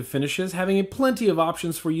attractive finishes, having plenty of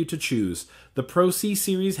options for you to choose. The Pro C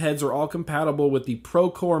series heads are all compatible with the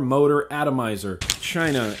Pro-Core motor atomizer.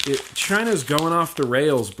 China's going off the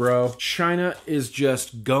rails, bro. China is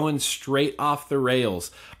just going straight off the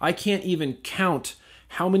rails. I can't even count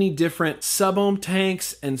how many different sub-ohm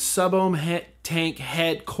tanks and sub-ohm tank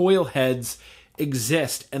head coil heads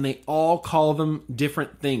exist, and they all call them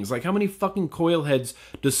different things. Like, how many fucking coil heads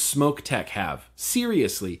does Smoke Tech have?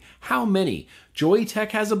 Seriously, how many?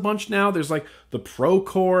 Joytech has a bunch now. There's like the Pro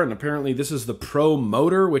Core, and apparently this is the Pro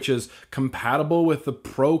Motor, which is compatible with the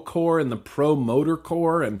Pro Core and the Pro Motor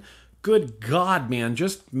Core. And good God, man,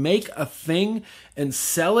 just make a thing and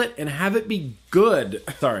sell it and have it be good.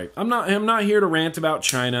 Sorry, I'm not here to rant about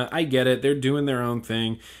China. I get it. They're doing their own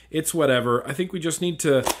thing. It's whatever. I think we just need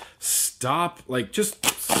to stop, like, just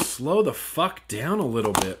slow the fuck down a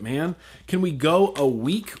little bit, man. Can we go a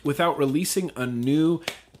week without releasing a new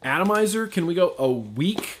atomizer? Can we go a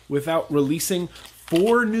week without releasing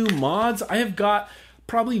 4 new mods? I have got,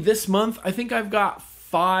 probably this month, I think I've got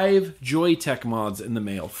 5 Joytech mods in the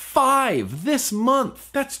mail. 5 this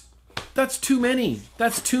month. That's too many.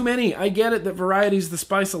 That's too many. I get it that variety's the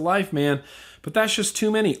spice of life, man, but that's just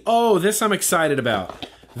too many. Oh, this I'm excited about.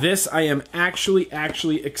 This I am actually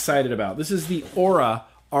excited about. This is the Aura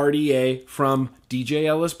RDA from DJ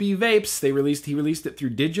LSB vapes. He released it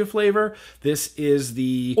through DigiFlavor. This is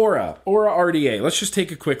the Aura RDA. Let's just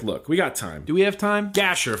take a quick look. We got time. Do we have time?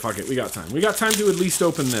 Yeah, sure, fuck it, we got time. We got time to at least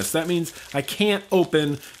open this. That means I can't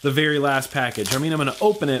open the very last package. I mean, I'm gonna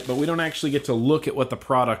open it, but we don't actually get to look at what the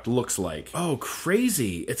product looks like. Oh,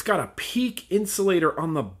 crazy. It's got a peak insulator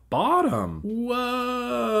on the bottom.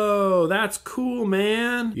 Whoa, that's cool,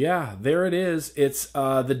 man. Yeah, there it is. It's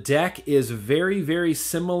the deck is very, very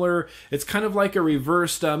similar. It's kind of like a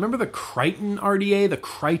reversed, remember the Crichton RDA, the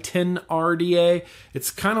Crichton RDA?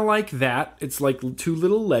 It's kind of like that. It's like two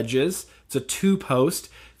little ledges. It's a two post.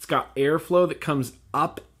 It's got airflow that comes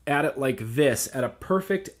up at it like this at a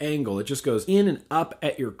perfect angle. It just goes in and up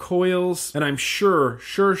at your coils. And I'm sure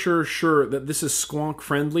that this is squonk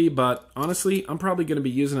friendly, but honestly, I'm probably going to be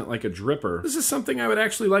using it like a dripper. This is something I would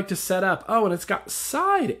actually like to set up. Oh, and it's got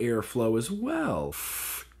side airflow as well.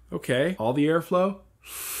 Okay, all the airflow.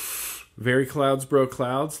 Very clouds, bro,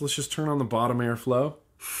 clouds. Let's just turn on the bottom airflow.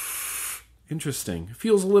 Interesting. It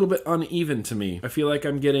feels a little bit uneven to me. I feel like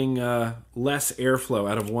I'm getting less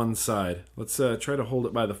airflow out of one side. Let's try to hold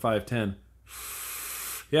it by the 510.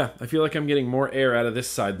 Yeah, I feel like I'm getting more air out of this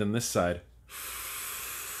side than this side.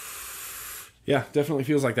 Yeah, definitely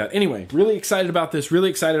feels like that. Anyway, really excited about this. Really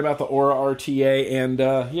excited about the Aura RTA. And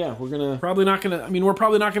yeah, we're probably not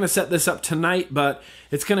gonna set this up tonight, but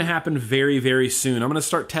it's gonna happen very, very soon. I'm gonna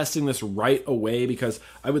start testing this right away because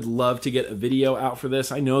I would love to get a video out for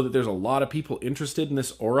this. I know that there's a lot of people interested in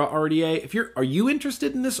this Aura RDA. Are you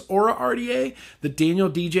interested in this Aura RDA that Daniel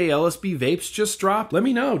DJ LSB Vapes just dropped? Let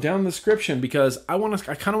me know down in the description because I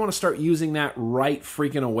kind of want to start using that right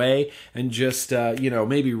freaking away and just you know,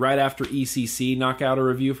 maybe right after ECC knock out a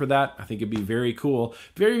review for that. I think it'd be very cool.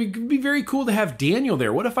 It'd be very cool to have Daniel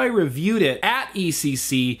there. What if I reviewed it at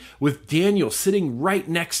ECC with Daniel sitting right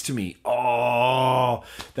next to me? Oh,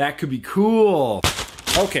 that could be cool.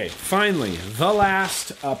 Okay, finally, the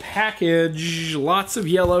last package. Lots of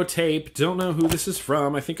yellow tape. Don't know who this is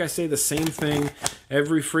from. I think I say the same thing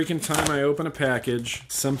every freaking time I open a package.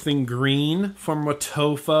 Something green from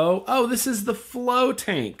Watofo. Oh, this is the flow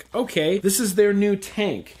tank. Okay, this is their new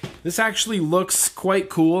tank. This actually looks quite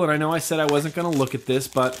cool, and I know I said I wasn't going to look at this,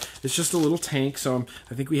 but it's just a little tank, so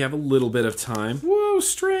I think we have a little bit of time. Whoa,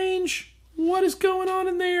 strange. What is going on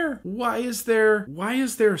in there? Why is there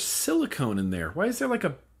silicone in there? Why is there like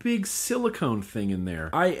a big silicone thing in there?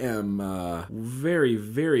 I am very,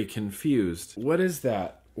 very confused. What is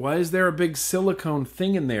that? Why is there a big silicone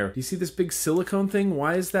thing in there? Do you see this big silicone thing?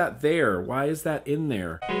 Why is that there? Why is that in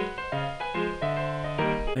there?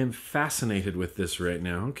 I am fascinated with this right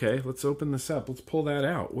now. Okay, let's open this up. Let's pull that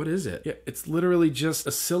out. What is it? Yeah, it's literally just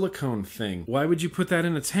a silicone thing. Why would you put that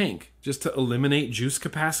in a tank? Just to eliminate juice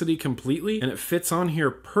capacity completely? And it fits on here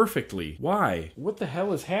perfectly. Why? What the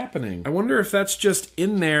hell is happening? I wonder if that's just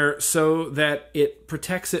in there so that it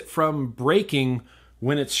protects it from breaking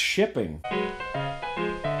when it's shipping.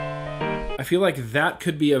 I feel like that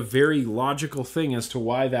could be a very logical thing as to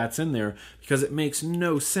why that's in there because it makes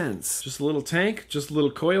no sense. Just a little tank, just a little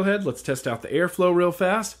coil head. Let's test out the airflow real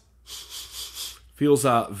fast. Feels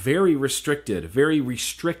very restricted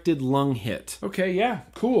lung hit. Okay, yeah,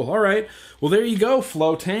 cool, all right. Well, there you go,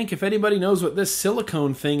 flow tank. If anybody knows what this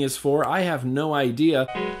silicone thing is for, I have no idea.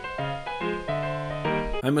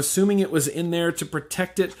 I'm assuming it was in there to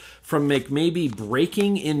protect it from maybe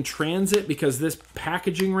breaking in transit because this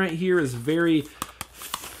packaging right here is very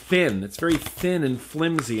thin. It's very thin and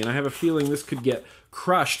flimsy, and I have a feeling this could get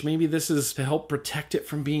crushed. Maybe this is to help protect it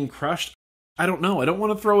from being crushed. I don't know. I don't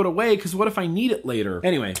want to throw it away because what if I need it later?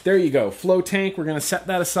 Anyway, there you go. Flow tank. We're going to set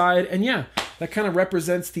that aside. And yeah, that kind of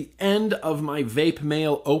represents the end of my Vape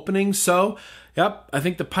Mail opening. So, yep, I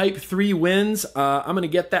think the Pipe 3 wins. I'm going to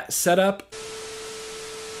get that set up.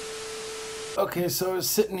 Okay, so I was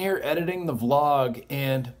sitting here editing the vlog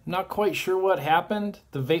and not quite sure what happened.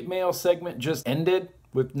 The Vape Mail segment just ended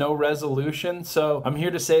with no resolution. So I'm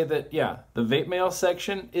here to say that, yeah, the Vape Mail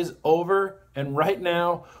section is over. And right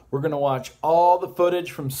now, we're gonna watch all the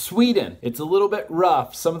footage from Sweden. It's a little bit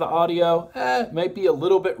rough. Some of the audio might be a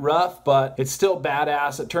little bit rough, but it's still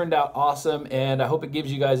badass. It turned out awesome, and I hope it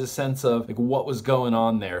gives you guys a sense of like what was going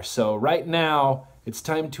on there. So right now, it's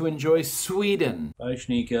time to enjoy Sweden. Bye,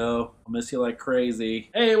 Schneeko. I'll miss you like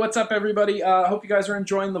crazy. Hey, what's up, everybody? Hope you guys are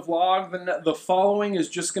enjoying the vlog. The following is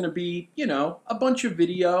just going to be, you know, a bunch of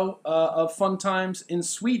video of fun times in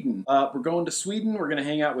Sweden. We're going to Sweden. We're going to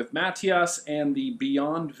hang out with Matthias and the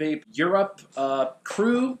Beyond Vape Europe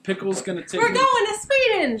crew. Pickle's going to take We're going to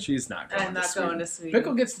Sweden! She's not going I'm not going to Sweden.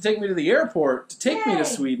 Pickle gets to take me to the airport to take me to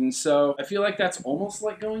Sweden, so I feel like that's almost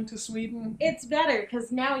like going to Sweden. It's better,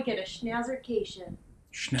 because now we get a schnauzercation.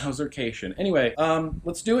 Schnauzercation. Anyway,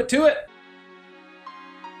 let's do it to it.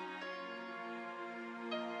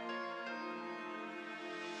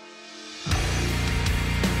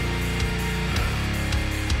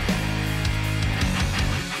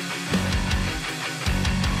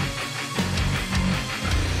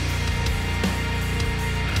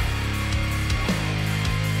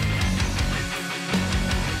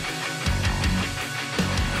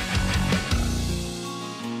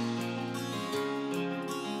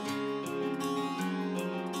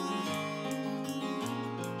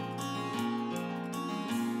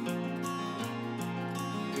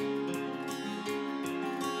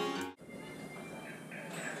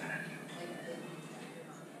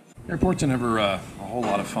 Airports are never a whole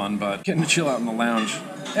lot of fun, but getting to chill out in the lounge,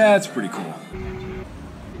 yeah, it's pretty cool.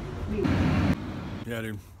 Yeah,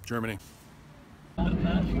 dude, Germany.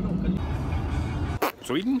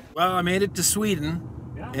 Sweden? Well, I made it to Sweden,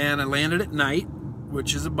 and I landed at night,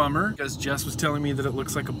 which is a bummer, because Jess was telling me that it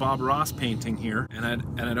looks like a Bob Ross painting here, and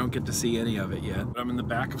I don't get to see any of it yet. But I'm in the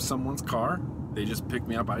back of someone's car. They just picked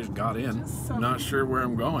me up, I just got in. I'm not sure where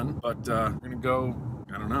I'm going, but we're gonna go,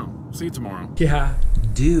 I don't know, see you tomorrow. Yeah,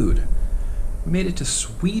 dude, we made it to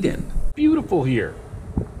Sweden. Beautiful here.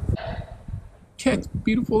 Yeah, it's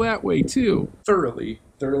beautiful that way too. Thoroughly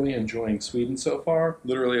enjoying Sweden so far.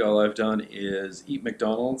 Literally all I've done is eat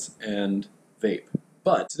McDonald's and vape.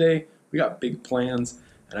 But today we got big plans,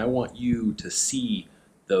 and I want you to see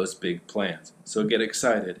those big plans. So get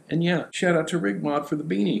excited. And yeah, shout out to RigMod for the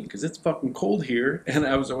beanie, because it's fucking cold here. And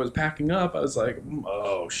I was packing up, I was like,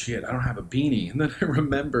 oh shit, I don't have a beanie. And then I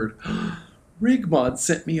remembered, RigMod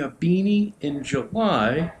sent me a beanie in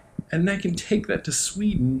July, and I can take that to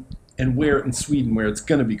Sweden and wear it in Sweden where it's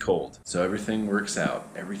gonna be cold. So everything works out.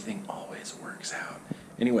 Everything always works out.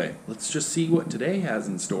 Anyway, let's just see what today has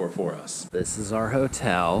in store for us. This is our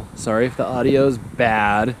hotel. Sorry if the audio's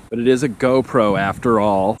bad, but it is a GoPro after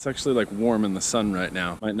all. It's actually like warm in the sun right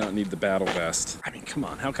now. Might not need the battle vest. I mean, come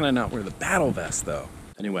on, how can I not wear the battle vest though?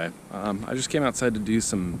 Anyway, I just came outside to do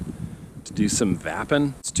some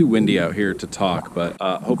vaping. It's too windy out here to talk, but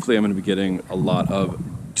hopefully I'm gonna be getting a lot of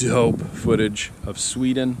dope footage of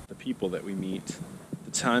Sweden, the people that we meet,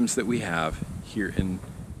 the times that we have here in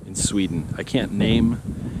Sweden. I can't name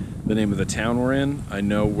the name of the town we're in. I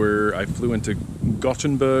know I flew into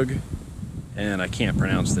Gothenburg, and I can't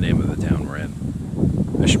pronounce the name of the town we're in.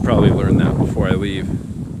 I should probably learn that before I leave.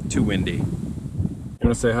 Too windy. You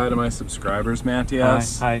want to say hi to my subscribers,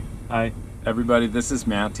 Matthias? Hi. Everybody, this is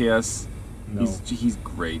Matthias. No. He's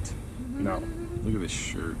great. No. Look at this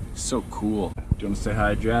shirt. So cool. Do you want to say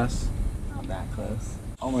hi, Jess? Not that close.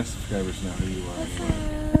 All my subscribers know who you are. What's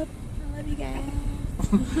up? I love you guys.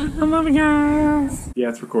 I love you guys. Yeah,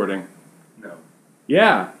 it's recording. No.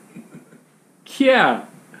 Yeah. Yeah.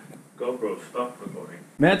 GoPro, stop recording.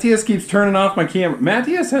 Matthias keeps turning off my camera.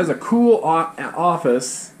 Matthias has a cool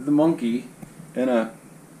office, the monkey, and a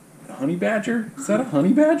honey badger. Is that a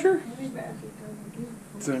honey badger? Honey badger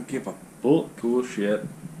Doesn't give a fuck. Cool shit.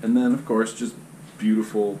 And then, of course, just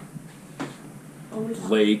beautiful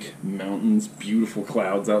lake, mountains, beautiful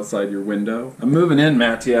clouds outside your window. I'm moving in,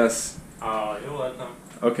 Matthias. You're welcome.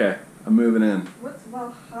 Okay, I'm moving in. What's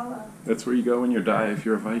Valhalla? That's where you go when you die if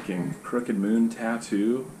you're a Viking. Crooked moon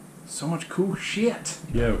tattoo. So much cool shit.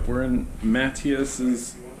 Yeah, we're in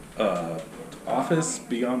Matthias's office,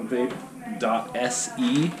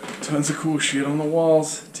 beyondvape.se. Tons of cool shit on the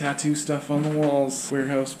walls. Tattoo stuff on the walls.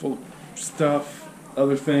 Warehouse full of stuff.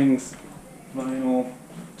 Other things. Vinyl.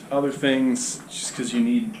 Other things. Just because you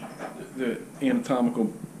need the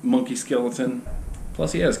anatomical monkey skeleton.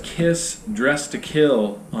 Plus he has Kiss Dress to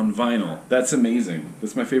Kill on vinyl. That's amazing.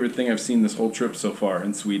 That's my favorite thing I've seen this whole trip so far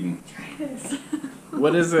in Sweden.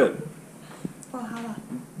 What is it? Valhalla.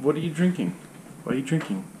 What are you drinking? Why are you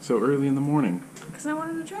drinking so early in the morning? Because I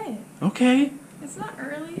wanted to try it. Okay. It's not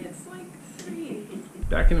early, it's like 3.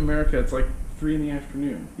 Back in America, it's like 3 in the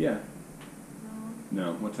afternoon. Yeah. No.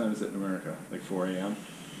 No. What time is it in America? Like 4 a.m.?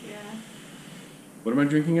 Yeah. What am I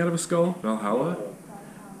drinking out of a skull? Valhalla? Valhalla.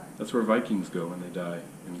 That's where Vikings go when they die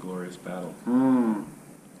in glorious battle.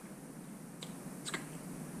 It's good.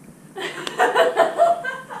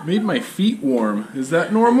 Made my feet warm. Is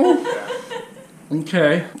that normal?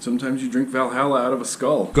 Okay. Sometimes you drink Valhalla out of a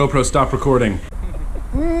skull. GoPro, stop recording.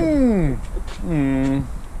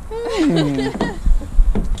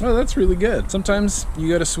 Oh, that's really good. Sometimes you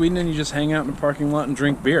go to Sweden and you just hang out in a parking lot and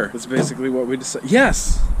drink beer. That's basically what we decided.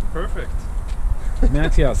 Yes! Perfect.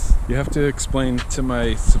 Matthias, you have to explain to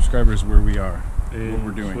my subscribers where we are, what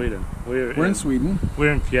we're doing. Sweden. We're in Sweden.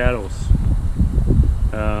 We're in Fjärås.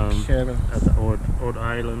 At the Odd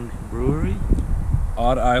Island Brewery.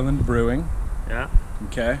 Odd Island Brewing. Yeah.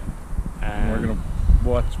 Okay. And We're gonna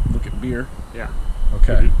look at beer. Yeah.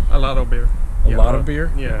 Okay. A lot of beer. A lot of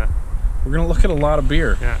beer? Yeah. We're gonna look at a lot of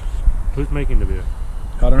beer. Yeah. Who's making the beer?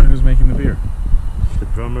 I don't know who's making the beer. The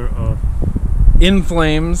drummer of... In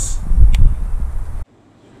Flames.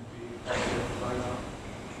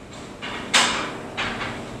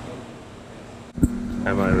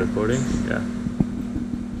 Am I recording? Yeah.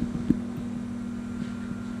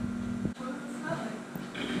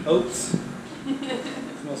 Oats.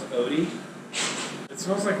 It smells oaty. It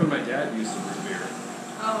smells like when my dad used to brew beer.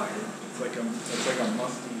 Oh, It's like a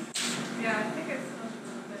musty, yeah, I think I smelled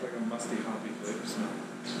it's like a musty hoppy flavor smell.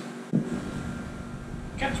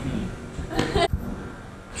 Catch me.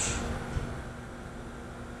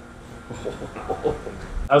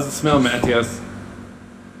 How's it smell, Matthias?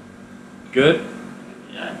 Good?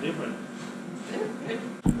 Yeah, different.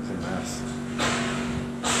 It's a mess.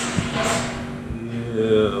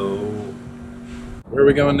 Ew. Where are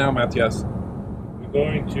we going now, Matthias? We're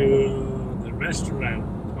going to the restaurant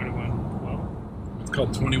 2112. It's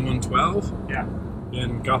called 2112 Yeah.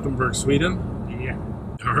 in Gothenburg, Sweden. Yeah.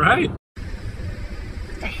 All right.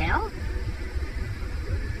 What the hell?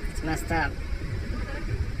 It's messed up.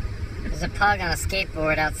 There's a pug on a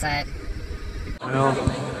skateboard outside. Well,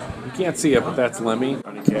 you can't see it, but that's Lemmy.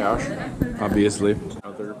 Johnny Cash, obviously.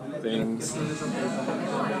 Other things.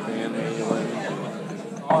 Van Halen.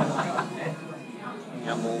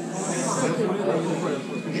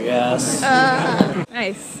 Yes.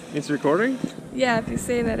 Nice. It's recording? Yeah, if you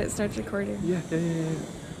say that, it starts recording. Yeah.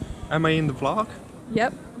 Am I in the vlog?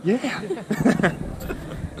 Yep. Yeah.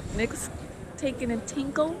 Nick's taking a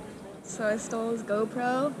tinkle, so I stole his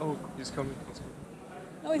GoPro. Oh, he's coming.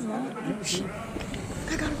 No, he's not.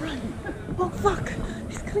 I gotta run. Oh, fuck.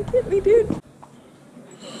 He's gonna get me, dude.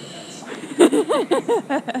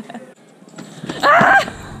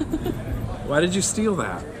 Why did you steal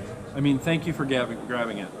that? I mean, thank you for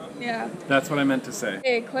grabbing it. Yeah. That's what I meant to say.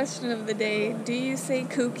 Okay, question of the day. Do you say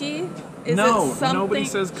kooky? Is No, it something, nobody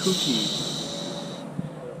says kooky.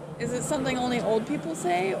 Is it something only old people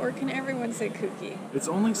say, or can everyone say kooky? It's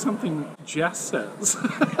only something Jess says.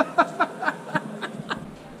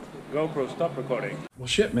 GoPro, stop recording. Well,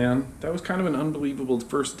 shit, man. That was kind of an unbelievable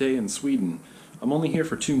first day in Sweden. I'm only here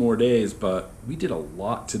for 2 more days, but we did a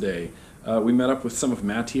lot today. We met up with some of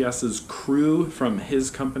Matthias's crew from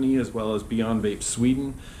his company as well as Beyond Vape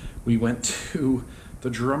Sweden. We went to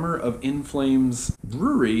the drummer of In Flames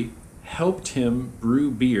brewery, helped him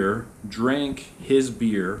brew beer, drank his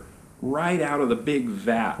beer right out of the big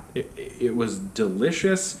vat. It was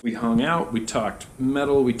delicious. We hung out, we talked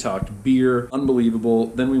metal, we talked beer, unbelievable.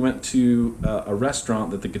 Then we went to a restaurant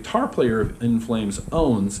that the guitar player of In Flames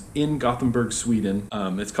owns in Gothenburg, Sweden.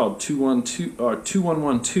 It's called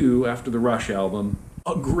 2112 after the Rush album.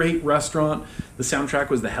 A great restaurant. The soundtrack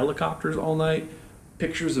was the helicopters all night.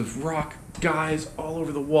 Pictures of rock guys all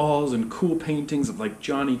over the walls and cool paintings of like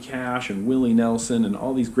Johnny Cash and Willie Nelson and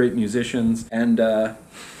all these great musicians. And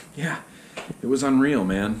yeah, it was unreal,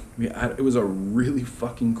 man. It was a really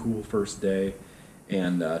fucking cool first day.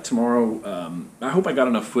 And tomorrow, I hope I got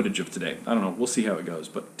enough footage of today. I don't know. We'll see how it goes.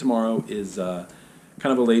 But tomorrow is kind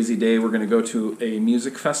of a lazy day. We're going to go to a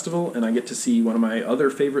music festival, and I get to see one of my other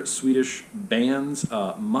favorite Swedish bands,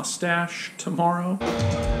 Mustache, tomorrow.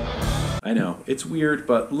 I know, it's weird,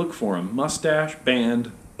 but look for them. Mustache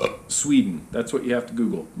Band Sweden. That's what you have to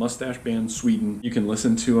Google. Mustache Band Sweden. You can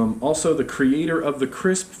listen to them. Also, the creator of the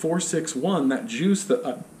Crisp 461, that juice that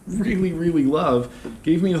I really, really love,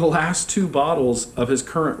 gave me the last 2 bottles of his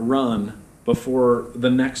current run before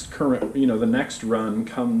the next the next run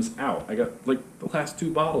comes out. I got like the last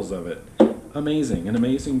 2 bottles of it. Amazing, an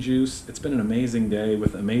amazing juice. It's been an amazing day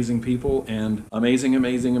with amazing people and amazing.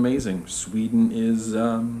 Sweden is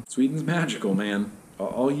Sweden's magical, man.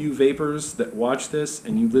 All you vapors that watch this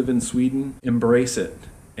and you live in Sweden, embrace it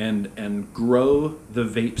and grow the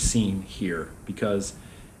vape scene here because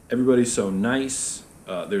everybody's so nice.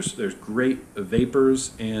 There's great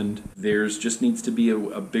vapors and there's just needs to be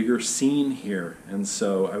a bigger scene here. And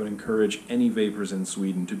so I would encourage any vapors in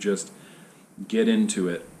Sweden to just get into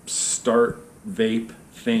it. Start vape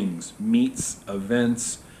things, meets,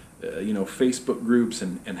 events, Facebook groups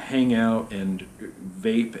and hang out and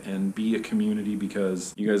vape and be a community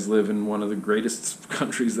because you guys live in one of the greatest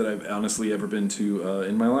countries that I've honestly ever been to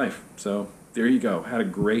in my life. So there you go. Had a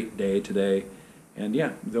great day today. And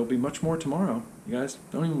yeah, there'll be much more tomorrow. You guys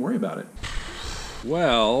don't even worry about it.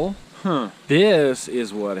 Well, this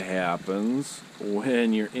is what happens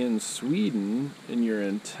when you're in Sweden and your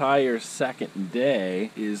entire second day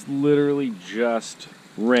is literally just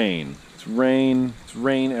rain. It's rain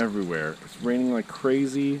everywhere. It's raining like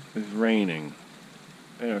crazy. It's raining.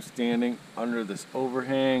 And I'm standing under this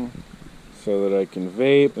overhang so that I can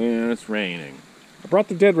vape, and it's raining. I brought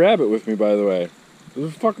the dead rabbit with me, by the way.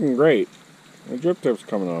 This is fucking great. My drip tip's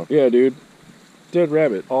coming off. Yeah, dude. Dead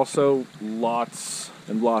rabbit. Also, lots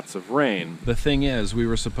and lots of rain. The thing is, we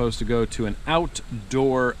were supposed to go to an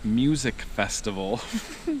outdoor music festival,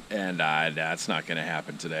 and that's not gonna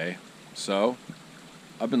happen today. So,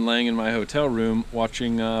 I've been laying in my hotel room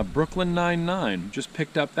watching Brooklyn Nine-Nine. Just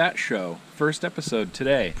picked up that show. First episode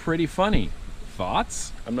today. Pretty funny.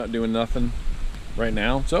 Thoughts? I'm not doing nothing right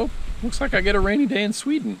now, so looks like I get a rainy day in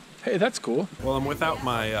Sweden. Hey, that's cool. Well, I'm without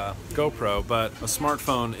my GoPro, but a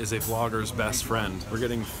smartphone is a vlogger's best friend. We're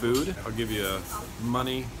getting food. I'll give you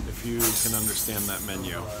money if you can understand that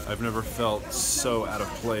menu. I've never felt so out of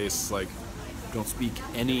place, like don't speak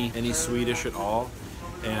any Swedish at all.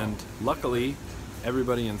 And luckily,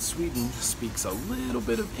 everybody in Sweden speaks a little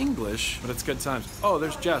bit of English, but it's good times. Oh,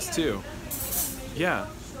 there's Jess too. Yeah.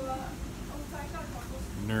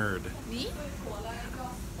 Nerd. Me?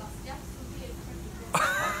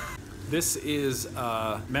 This is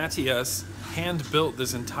Matthias hand-built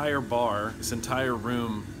this entire bar, this entire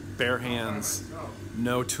room, bare hands,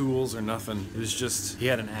 no tools or nothing. It was just, he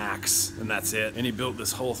had an axe and that's it. And he built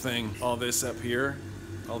this whole thing. All this up here,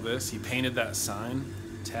 all this. He painted that sign,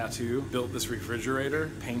 tattoo, built this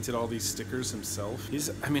refrigerator, painted all these stickers himself. He's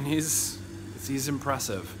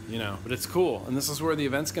impressive, you know, but it's cool. And this is where the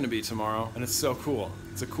event's gonna be tomorrow. And it's so cool.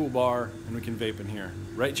 It's a cool bar and we can vape in here.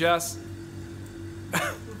 Right, Jess?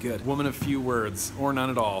 Good. Woman of few words, or none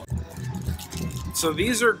at all. So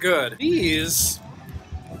these are good. These...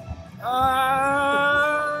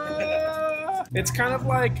 it's kind of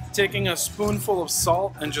like taking a spoonful of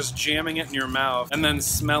salt and just jamming it in your mouth and then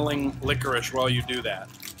smelling licorice while you do that.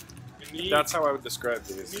 That's how I would describe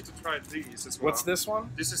these. You need to try these as well. What's this one?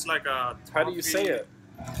 This is like a... How do you say it?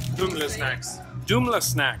 Dumle snacks. Dumle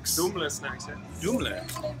snacks. Dumle snacks, yeah. Dumle.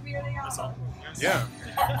 That's all. Yes. Yeah.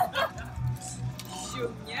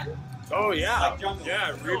 Oh yeah.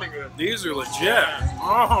 Yeah, really good. These are legit.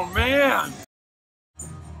 Oh man.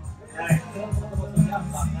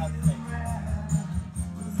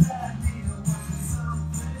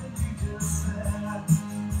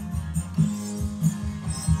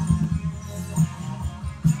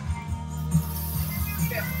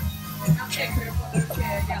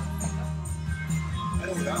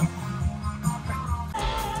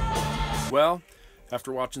 Well,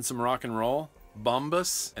 after watching some rock and roll,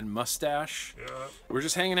 Bombus and Mustache, we're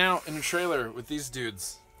just hanging out in a trailer with these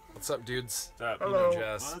dudes. What's up, dudes? What's up? Hello. You know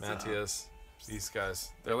Jess, Matthias, these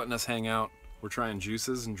guys. They're letting us hang out. We're trying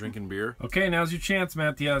juices and drinking beer. Okay, now's your chance,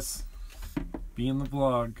 Matthias. Be in the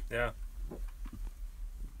vlog. Yeah.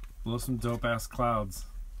 Blow some dope-ass clouds.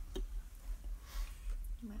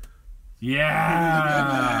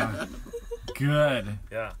 Yeah! Good.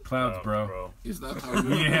 Yeah. Clouds, bro. Is that how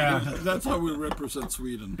we, that's how we represent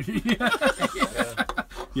Sweden.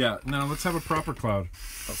 Yeah. Now let's have a proper cloud.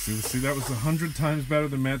 Oh, see, that was 100 times better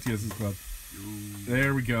than Matthias's cloud.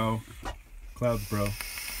 There we go. Clouds, bro.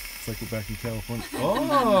 It's like we're back in California.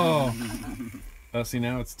 Oh! See,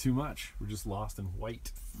 now it's too much. We're just lost in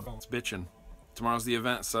white. It's bitching. Tomorrow's the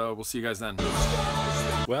event, so we'll see you guys then.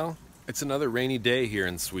 Well, it's another rainy day here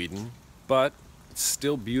in Sweden, but it's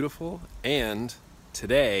still beautiful, and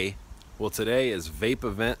today is Vape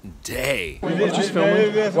Event Day. Just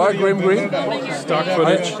filming. Why GrimmGreen? Stock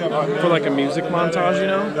footage for like a music montage, you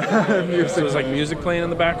know? So there's like music playing in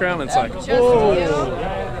the background, and it's like,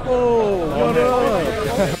 oh, what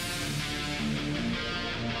up?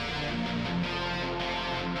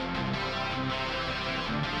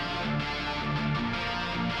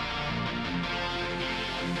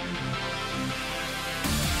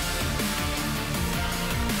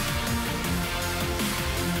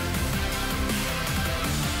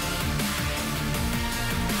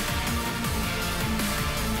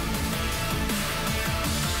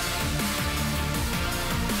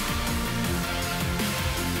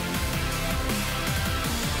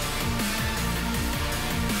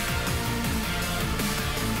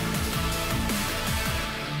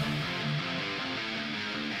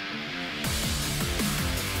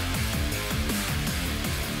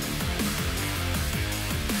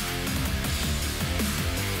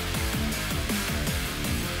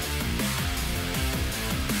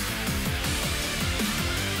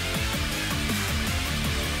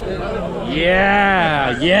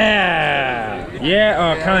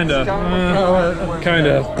 Yeah, kinda.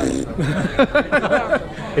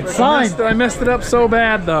 It's signed. I messed it up so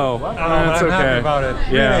bad, though. That's okay. Happy about it.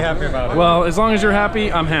 Yeah. Really happy about it. Well, as long as you're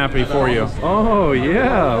happy, I'm happy for you. Oh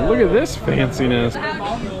yeah, look at this fanciness.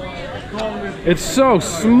 It's so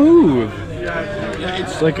smooth.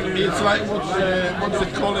 It's Like- it's like what's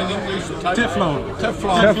it called in English? Teflon.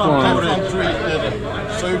 Teflon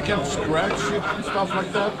treated, so you can scratch it and stuff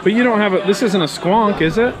like that. But you don't have a. This isn't a squonk,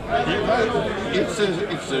 is it? It's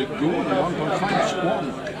a good 1.5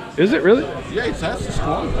 squonk. Is it really? Yeah, it has a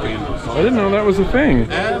squonk pin. I didn't know that was a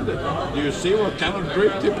thing. And do you see what kind of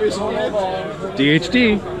grip tip is on it?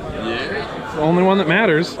 DHD. Yeah. It's the only one that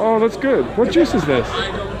matters. Oh, that's good. What juice is this?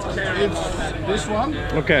 It's this one.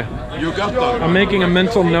 Okay. You got that. I'm making a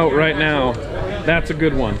mental note right now. That's a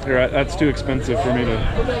good one. That's too expensive for me to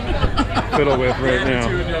fiddle with right now.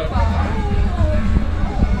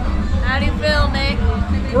 How do you feel, Nick?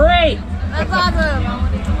 Great! That's awesome.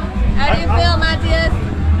 How do you feel, Matthias?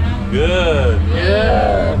 Good.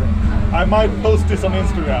 Yeah. I might post this on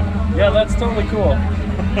Instagram. Yeah, that's totally cool.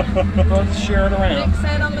 Let's share it around. Nick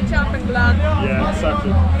said on the chopping block. Yeah,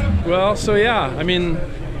 exactly. Well, so yeah, I mean,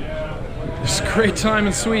 it's a great time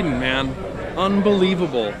in Sweden, man.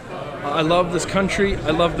 Unbelievable. I love this country.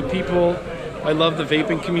 I love the people. I love the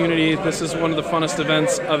vaping community. This is one of the funnest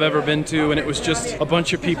events I've ever been to, and it was just a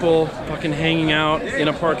bunch of people fucking hanging out in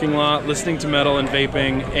a parking lot, listening to metal and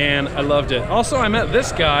vaping, and I loved it. Also, I met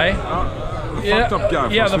this guy. Fucked up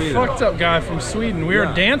guy Yeah, from the Sweden. fucked up guy from Sweden. We were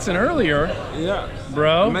dancing earlier, Yeah.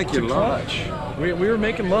 bro. Making to love. clutch. We were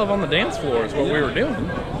making love on the dance floor is what we were doing.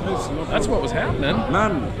 That's what was happening.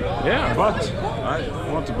 Man, Yeah. but I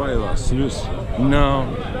want to buy a snooze. No,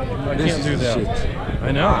 I This can't is do the that. shit.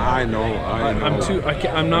 I know. I know. I'm too.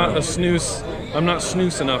 I'm not a snooze. I'm not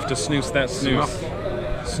snooze enough to snooze that snooze.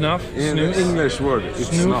 Snuff. In Snooze. English word, it's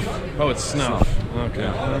snuff. Oh, it's snuff. Okay.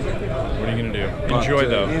 What are you gonna do? But, Enjoy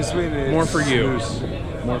though. In Sweden, it's More for you. snooze.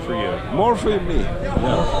 More for you. More for me.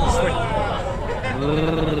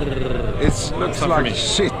 It looks not for like me.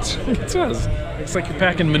 shit. It does. It's like you're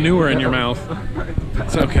packing manure in your mouth.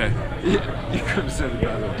 It's okay. You could have said it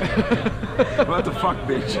better. What the fuck,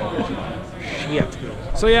 bitch? Shit.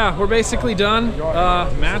 So yeah, we're basically done.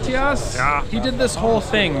 Matthias, he did this whole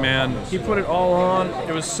thing, man. He put it all on.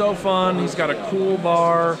 It was so fun. He's got a cool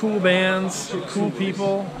bar, cool bands, cool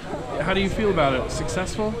people. How do you feel about it?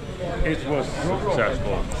 Successful? It was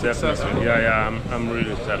successful, definitely. Yeah, I'm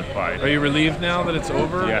really satisfied. Are you relieved now that it's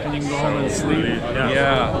over? Yeah. And you can go home and sleep? Really,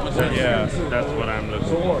 Yeah. That's what I'm looking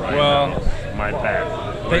for right Well, now. My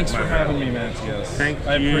path. Thanks for having me, Matthias. Thank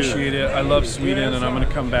I you. appreciate it. I love Sweden, and I'm going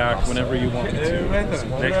to come back whenever you want me to. Next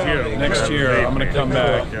year. Next year, I'm going to come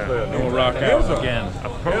back, Yeah. and we'll rock out again.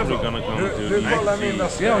 I'm probably gonna come to the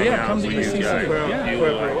EC. Yeah, come to ECC.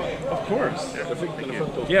 Yeah. Of course.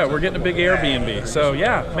 Yeah, we're getting a big Airbnb. So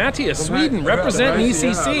yeah, Matthias, Sweden, representing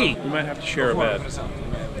ECC. We might have to share a bed.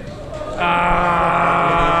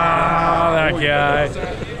 That guy.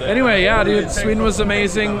 Anyway, yeah, dude, Sweden was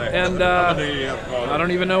amazing, and I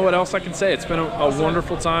don't even know what else I can say. It's been a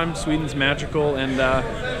wonderful time. Sweden's magical, and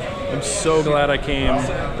I'm so glad I came.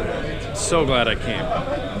 So glad I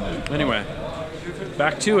came. Anyway,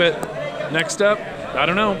 back to it. Next up, I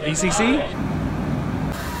don't know, ECC?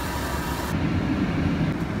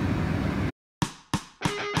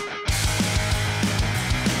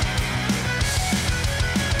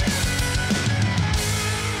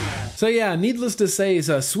 So yeah, needless to say,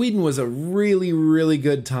 Sweden was a really, really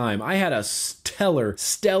good time. I had a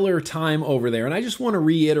stellar time over there, and I just want to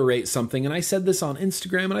reiterate something, and I said this on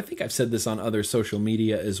Instagram, and I think I've said this on other social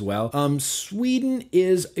media as well. Sweden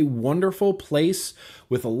is a wonderful place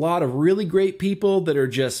with a lot of really great people that are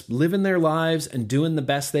just living their lives and doing the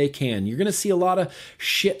best they can. You're going to see a lot of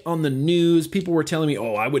shit on the news. People were telling me,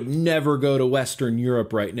 oh, I would never go to Western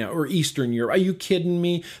Europe right now, or Eastern Europe. Are you kidding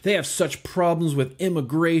me? They have such problems with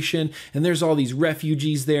immigration, and there's all these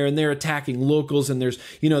refugees there, and they're attacking locals, and there's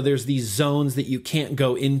these zones that you can't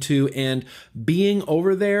go into, and being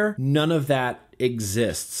over there, none of that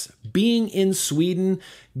exists. Being in Sweden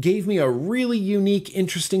gave me a really unique,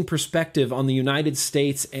 interesting perspective on the United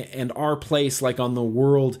States and our place, like on the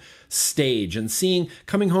world stage, and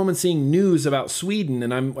coming home and seeing news about Sweden,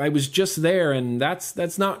 and I was just there, and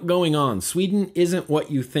that's not going on. Sweden isn't what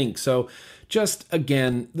you think. So just,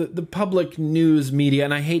 again, the public news media,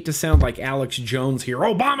 and I hate to sound like Alex Jones here.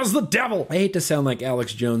 Obama's the devil! I hate to sound like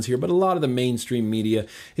Alex Jones here, but a lot of the mainstream media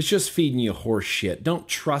is just feeding you horse shit. Don't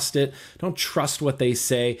trust it. Don't trust what they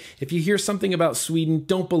say. If you hear something about Sweden,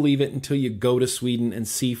 don't believe it until you go to Sweden and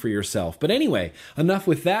see for yourself. But anyway, enough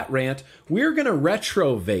with that rant. We're gonna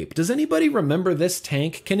retro vape. Does anybody remember this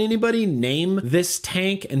tank? Can anybody name this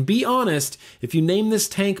tank? And be honest, if you name this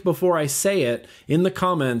tank before I say it in the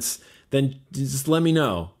comments, then just let me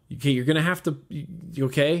know. Okay, you're gonna have to,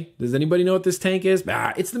 okay? Does anybody know what this tank is?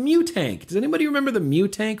 It's the Mew tank. Does anybody remember the Mew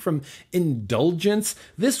tank from Indulgence?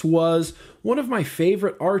 This was one of my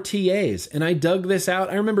favorite RTAs, and I dug this out.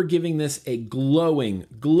 I remember giving this a glowing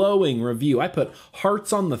review. I put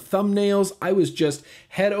hearts on the thumbnails. I was just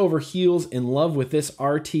head over heels in love with this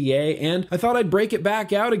RTA, and I thought I'd break it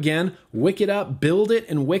back out again, wick it up, build it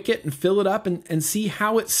and wick it and fill it up and see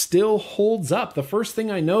how it still holds up. The first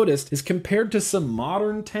thing I noticed is compared to some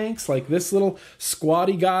modern tanks like this little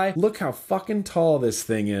squatty guy, look how fucking tall this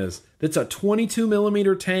thing is. It's a 22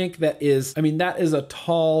 millimeter tank that is, I mean, that is a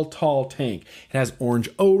tall tank. It has orange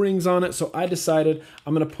O-rings on it, so I decided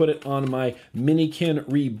I'm gonna put it on my Minikin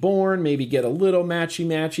Reborn, maybe get a little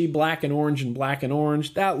matchy-matchy, black and orange and black and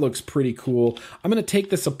orange. That looks pretty cool. I'm gonna take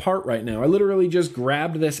this apart right now. I literally just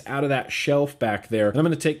grabbed this out of that shelf back there, and I'm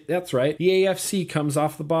gonna take, that's right, the AFC comes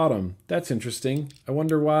off the bottom. That's interesting. I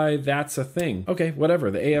wonder why that's a thing. Okay, whatever,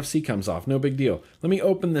 the AFC comes off, no big deal. Let me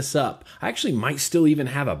open this up. I actually might still even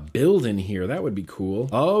have a build in here. That would be cool.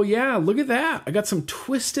 Oh yeah, look at that. I got some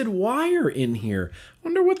twisted wire in here.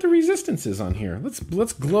 Wonder what the resistance is on here.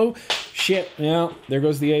 Let's glow. Shit. Yeah, there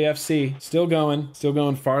goes the AFC. Still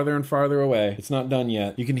going farther and farther away. It's not done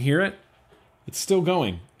yet. You can hear it? It's still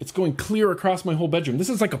going. It's going clear across my whole bedroom. This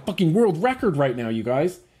is like a fucking world record right now, you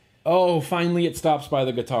guys. Oh, finally it stops by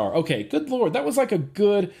the guitar. Okay, good lord, that was like a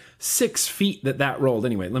good 6 feet that rolled.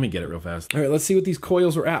 Anyway, let me get it real fast. All right, let's see what these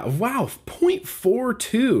coils are at. Wow,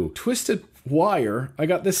 0.42. Twisted wire. I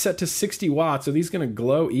got this set to 60 watts. Are these gonna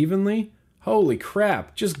glow evenly? Holy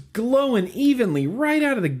crap, just glowing evenly right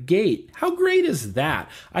out of the gate. How great is that?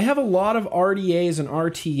 I have a lot of RDAs and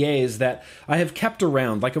RTAs that I have kept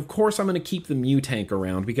around. Like, of course, I'm going to keep the Mutank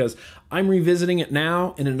around because I'm revisiting it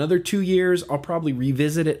now. In another 2 years, I'll probably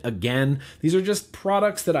revisit it again. These are just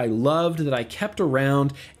products that I loved, that I kept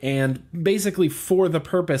around, and basically for the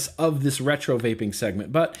purpose of this retro vaping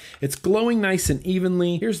segment. But it's glowing nice and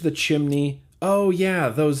evenly. Here's the chimney. Oh yeah,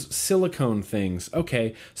 those silicone things.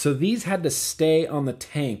 Okay, so these had to stay on the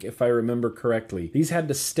tank if I remember correctly. These had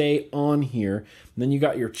to stay on here. And then you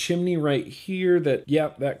got your chimney right here that,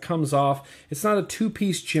 yep, that comes off. It's not a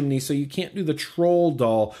two-piece chimney, so you can't do the troll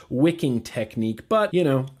doll wicking technique, but, you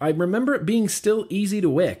know, I remember it being still easy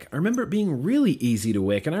to wick. I remember it being really easy to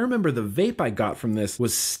wick, and I remember the vape I got from this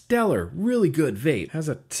was stellar, really good vape. It has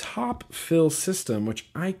a top fill system, which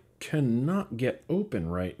I cannot get open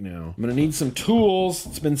right now. I'm gonna need some tools.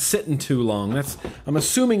 It's been sitting too long. I'm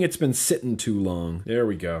assuming it's been sitting too long. There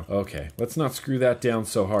we go. Okay, let's not screw that down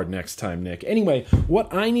so hard next time, Nick. Anyway,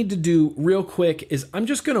 what I need to do real quick is I'm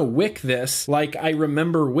just gonna wick this like I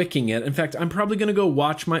remember wicking it. In fact, I'm probably gonna go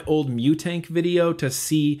watch my old Mutank video to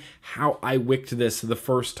see how I wicked this the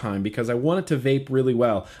first time because I want it to vape really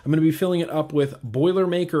well. I'm gonna be filling it up with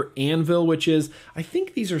Boilermaker Anvil, which is, I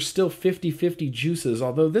think these are still 50-50 juices,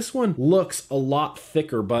 although this one looks a lot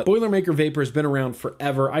thicker, but Boilermaker Vapor has been around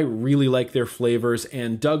forever. I really like their flavors,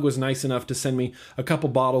 and Doug was nice enough to send me a couple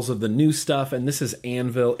bottles of the new stuff, and this is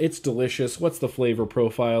Anvil. It's delicious. What's the flavor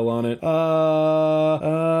profile on it?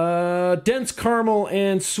 Dense caramel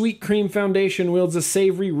and sweet cream foundation wields a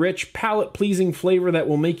savory, rich, palate-pleasing flavor that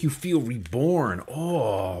will make you feel reborn.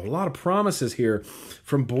 Oh, a lot of promises here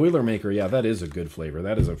from Boilermaker. Yeah, that is a good flavor.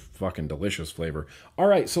 That is a fucking delicious flavor. All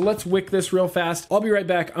right, so let's wick this real fast. I'll be right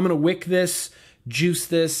back. I'm gonna wick this, juice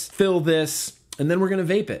this, fill this, and then we're gonna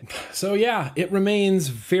vape it. So yeah, it remains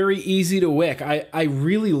very easy to wick. I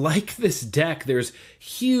really like this deck. There's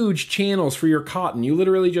huge channels for your cotton. You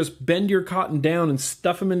literally just bend your cotton down and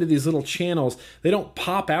stuff them into these little channels. They don't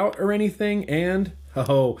pop out or anything, and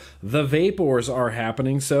oh, the vapors are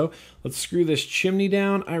happening. So let's screw this chimney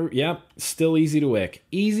down. Yep, still easy to wick.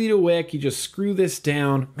 Easy to wick, you just screw this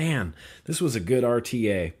down. Man, this was a good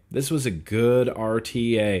RTA. This was a good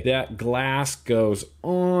RTA. That glass goes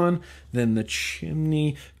on, then the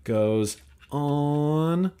chimney goes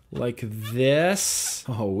on like this.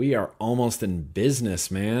 Oh, we are almost in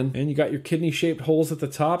business, man. And you got your kidney-shaped holes at the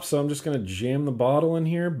top, so I'm just gonna jam the bottle in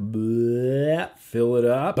here. Blah, fill it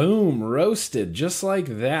up. Boom, roasted, just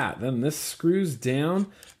like that. Then this screws down.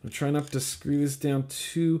 I'm trying not to screw this down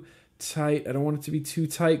too tight. I don't want it to be too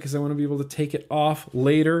tight because I want to be able to take it off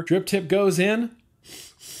later. Drip tip goes in.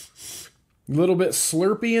 A little bit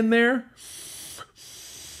slurpy in there,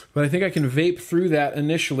 but I think I can vape through that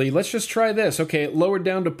initially. Let's just try this. Okay, it lowered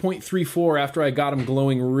down to 0.34 after I got them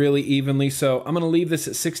glowing really evenly, so I'm gonna leave this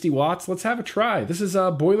at 60 watts. Let's have a try. This is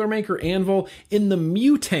a Boilermaker Anvil in the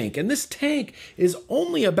Mutank, and this tank is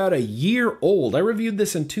only about a year old. I reviewed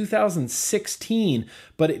this in 2016,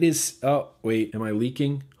 but it is, oh, wait, am I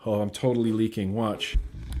leaking? Oh, I'm totally leaking, watch.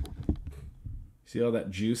 See all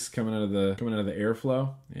that juice coming out of the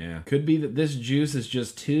airflow? Yeah. Could be that this juice is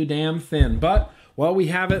just too damn thin, but while we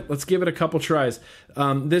have it, let's give it a couple tries.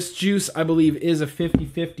 This juice, I believe, is a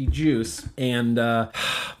 50-50 juice, and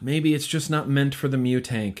maybe it's just not meant for the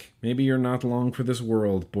Mutank. Maybe you're not long for this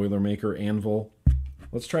world, Boilermaker Anvil.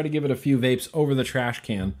 Let's try to give it a few vapes over the trash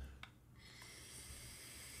can.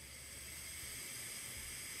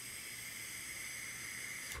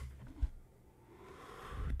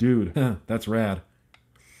 Dude, that's rad.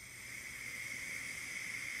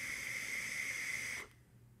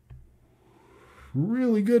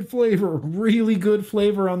 Really good flavor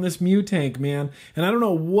on this Mutank, man. And I don't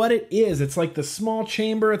know what it is. It's like the small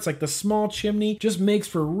chamber, it's like the small chimney, just makes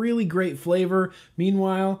for really great flavor.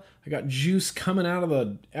 Meanwhile, I got juice coming out of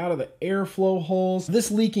the airflow holes.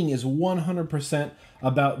 This leaking is 100%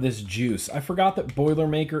 about this juice. I forgot that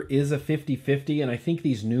Boilermaker is a 50-50, and I think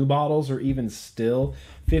these new bottles are even still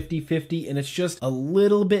 50-50, and it's just a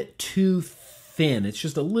little bit too thin. It's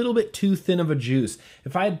just a little bit too thin of a juice.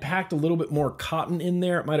 If I had packed a little bit more cotton in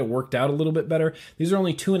there, it might have worked out a little bit better. These are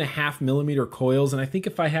only 2.5mm coils, and I think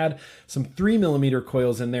if I had some 3mm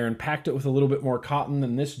coils in there and packed it with a little bit more cotton,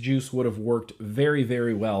 then this juice would have worked very,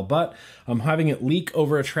 very well. But I'm having it leak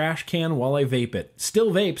over a trash can while I vape it.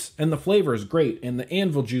 Still vapes, and the flavor is great, and the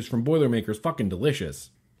Anvil juice from Boilermaker is fucking delicious.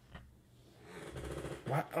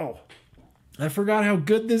 Wow. I forgot how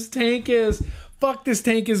good this tank is. Fuck, this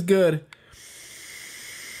tank is good.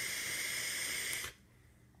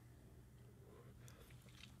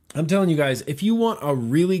 I'm telling you guys, if you want a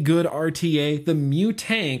really good RTA, the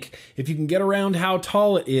Mutank, if you can get around how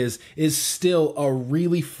tall it is still a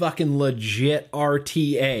really fucking legit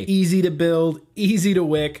RTA. Easy to build, easy to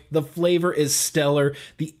wick, the flavor is stellar,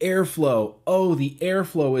 the airflow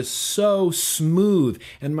is so smooth,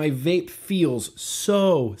 and my vape feels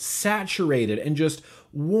so saturated and just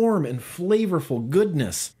warm and flavorful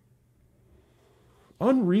goodness.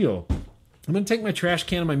 Unreal. I'm gonna take my trash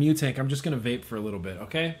can and my Mutank. I'm just gonna vape for a little bit,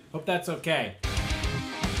 okay? Hope that's okay.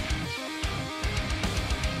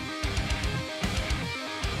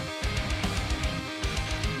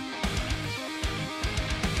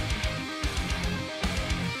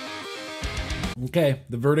 Okay,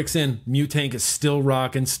 the verdict's in. Mutank is still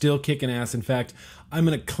rocking, still kicking ass. In fact, I'm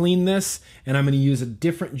gonna clean this and I'm gonna use a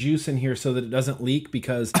different juice in here so that it doesn't leak,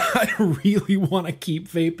 because I really wanna keep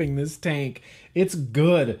vaping this tank. It's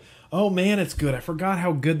good. Oh man, it's good. I forgot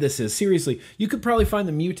how good this is. Seriously, you could probably find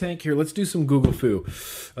the Mutank here. Let's do some Google Foo.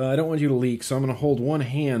 I don't want you to leak, so I'm going to hold one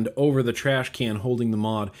hand over the trash can holding the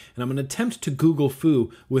mod, and I'm going to attempt to Google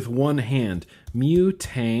Foo with one hand.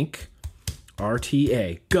 Mutank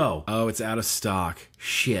RTA. Go. Oh, it's out of stock.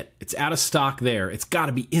 Shit. It's out of stock there. It's got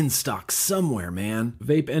to be in stock somewhere, man.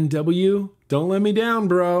 Vape NW? Don't let me down,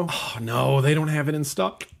 bro. Oh, no, they don't have it in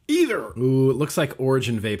stock either. Ooh, it looks like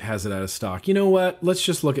Origin Vape has it out of stock. You know what? Let's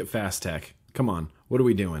just look at Fast Tech. Come on. What are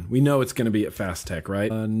we doing? We know it's going to be at Fast Tech,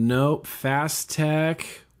 right? Nope. Fast Tech.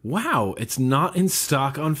 Wow, it's not in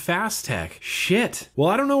stock on Fast Tech. Shit. Well,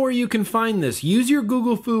 I don't know where you can find this. Use your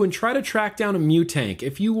Google Foo and try to track down a Mutank.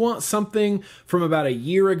 If you want something from about a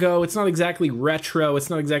year ago, it's not exactly retro, it's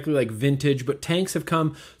not exactly like vintage, but tanks have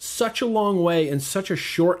come such a long way in such a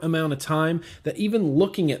short amount of time that even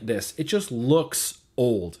looking at this, it just looks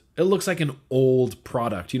old. It looks like an old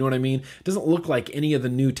product, you know what I mean? It doesn't look like any of the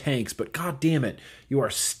new tanks, but god damn it, you are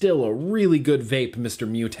still a really good vape, Mr.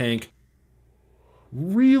 Mutank.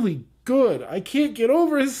 Really good. I can't get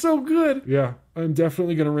over it. It's so good. Yeah, I'm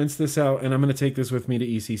definitely going to rinse this out, and I'm going to take this with me to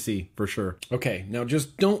ECC for sure. Okay, now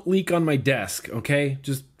just don't leak on my desk, okay?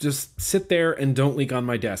 Just sit there and don't leak on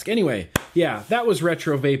my desk. Anyway, yeah, that was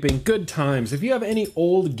retro vaping. Good times. If you have any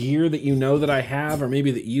old gear that you know that I have, or maybe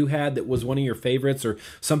that you had that was one of your favorites, or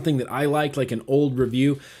something that I liked, like an old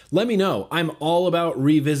review, let me know. I'm all about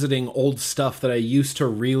revisiting old stuff that I used to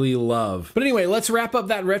really love. But anyway, let's wrap up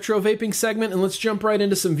that retro vaping segment and let's jump right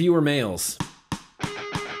into some viewer mails.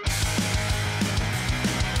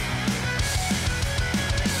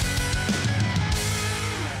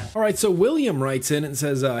 All right, so William writes in and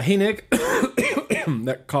says, hey, Nick,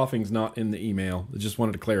 that coughing's not in the email. I just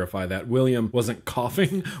wanted to clarify that. William wasn't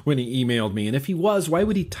coughing when he emailed me, and if he was, why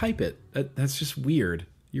would he type it? That's just weird.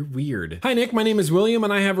 You're weird. Hi, Nick. My name is William,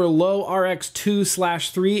 and I have a low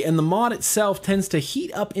RX2/3, and the mod itself tends to heat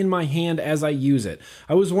up in my hand as I use it.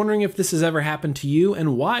 I was wondering if this has ever happened to you,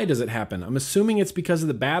 and why does it happen? I'm assuming it's because of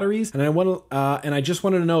the batteries, and I just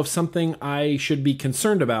wanted to know if something I should be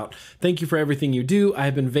concerned about. Thank you for everything you do. I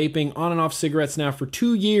have been vaping on and off cigarettes now for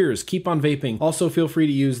 2 years. Keep on vaping. Also, feel free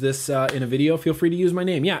to use this in a video. Feel free to use my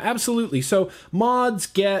name. Yeah, absolutely. So mods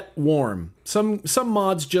get warm. Some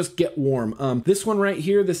mods just get warm. This one right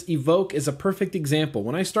here, this Evoke, is a perfect example.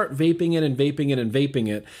 When I start vaping it and vaping it and vaping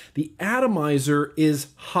it, the atomizer is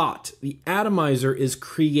hot. The atomizer is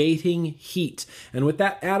creating heat. And with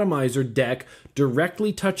that atomizer deck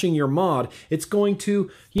directly touching your mod, it's going to,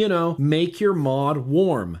 you know, make your mod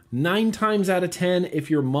warm. 9 times out of 10, if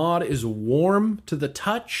your mod is warm to the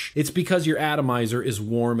touch, it's because your atomizer is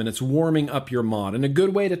warm and it's warming up your mod. And a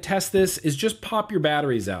good way to test this is just pop your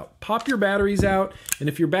batteries out. Pop your batteries out, and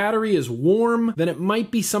if your battery is warm, then it might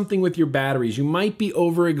be something with your batteries. You might be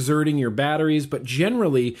overexerting your batteries, but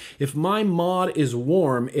generally, if my mod is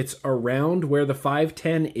warm, it's around where the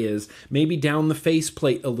 510 is, maybe down the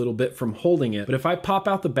faceplate a little bit from holding it. But if I pop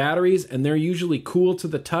out the batteries and they're usually cool to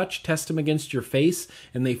the touch, test them against your face,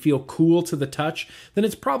 and they feel cool to the touch, then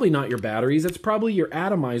it's probably not your batteries. It's probably your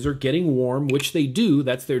atomizer getting warm, which they do.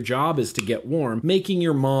 That's their job, is to get warm, making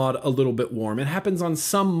your mod a little bit warm. It happens on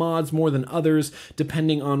some mods more than others,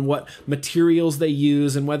 depending on what materials they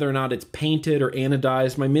use and whether or not it's painted or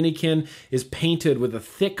anodized. My Minikin is painted with a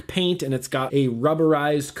thick paint and it's got a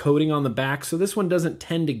rubberized coating on the back, so this one doesn't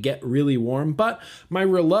tend to get really warm. But my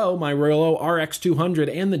Relo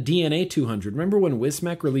RX200 and the DNA 200. Remember when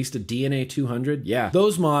Wismec released a DNA 200? Yeah,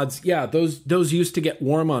 those mods, yeah, those used to get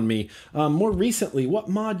warm on me. More recently, what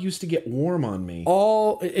mod used to get warm on me?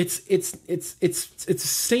 It's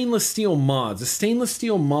stainless steel mods. The stainless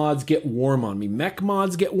steel mods get warm on me. Mech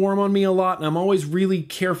mods get warm on me a lot, and I'm always really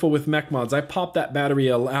careful with mech mods. I pop that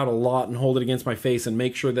battery out a lot and hold it against my face and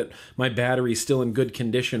make sure that my battery is still in good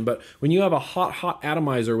condition. But when you have a hot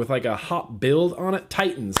atomizer with like a hot build on it,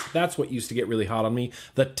 Titans, that's what used to get really hot on me.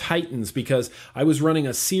 The Titans, because I was running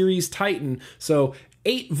a series Titan, so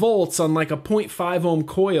 8 volts on like a 0.5 ohm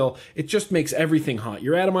coil, it just makes everything hot.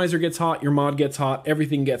 Your atomizer gets hot, your mod gets hot,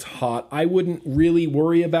 everything gets hot. I wouldn't really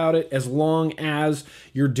worry about it as long as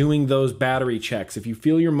you're doing those battery checks. If you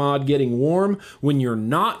feel your mod getting warm when you're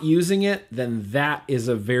not using it, then that is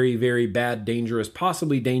a very, very bad, dangerous,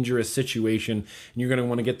 possibly dangerous situation, and you're going to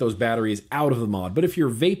want to get those batteries out of the mod. But if you're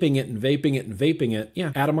vaping it and vaping it and vaping it,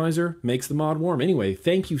 yeah, atomizer makes the mod warm. Anyway,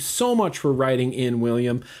 thank you so much for writing in,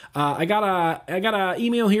 William. I got a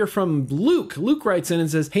email here from Luke. Luke writes in and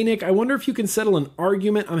says, "Hey Nick, I wonder if you can settle an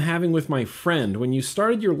argument I'm having with my friend. When you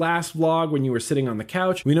started your last vlog when you were sitting on the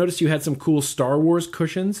couch, we noticed you had some cool Star Wars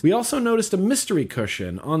cushions. We also noticed a mystery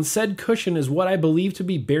cushion. On said cushion is what I believe to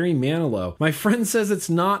be Barry Manilow. My friend says it's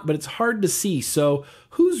not, but it's hard to see, so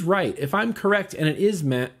who's right? If I'm correct and it is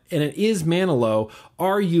Manilow,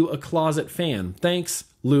 are you a closet fan? Thanks,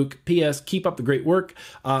 Luke. P.S. Keep up the great work.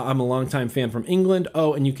 I'm a longtime fan from England.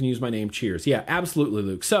 Oh, and you can use my name. Cheers." Yeah, absolutely,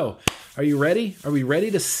 Luke. So, are you ready? Are we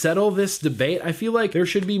ready to settle this debate? I feel like there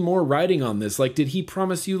should be more writing on this. Like, did he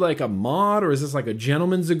promise you like a mod, or is this like a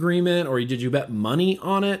gentleman's agreement, or did you bet money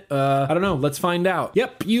on it? I don't know. Let's find out.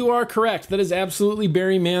 Yep, you are correct. That is absolutely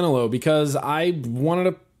Barry Manilow, because I wanted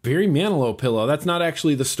a Barry Manilow pillow. That's not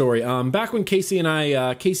actually the story. Back when Casey and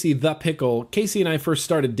I first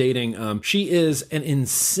started dating, she is an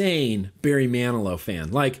insane Barry Manilow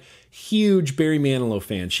fan. Like, huge Barry Manilow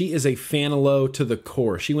fan. She is a Fanilow to the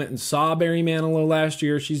core. She went and saw Barry Manilow last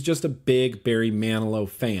year. She's just a big Barry Manilow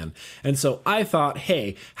fan. And so I thought,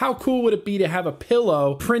 hey, how cool would it be to have a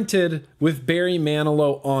pillow printed with Barry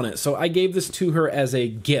Manilow on it? So I gave this to her as a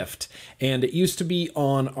gift. And it used to be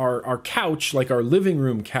on our couch, like our living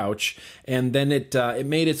room couch, and then it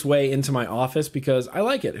made its way into my office because I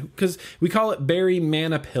like it, because we call it Barry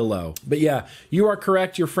Manapillow. But yeah, you are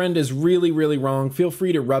correct. Your friend is really, really wrong. Feel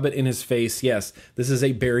free to rub it in his face. Yes, this is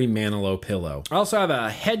a Barry Manilow pillow. I also have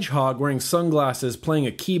a hedgehog wearing sunglasses playing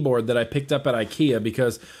a keyboard that I picked up at IKEA,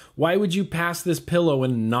 because why would you pass this pillow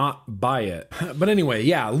and not buy it? But anyway,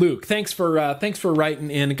 yeah, Luke, thanks for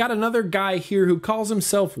writing in. Got another guy here who calls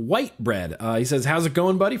himself White Bread. He says, "How's it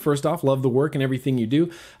going, buddy? First off, love the work and everything you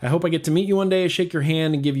do. I hope I get to meet you one day, shake your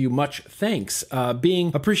hand, and give you much thanks.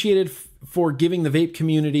 Being appreciated for giving the vape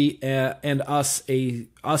community and us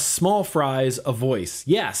small fries a voice."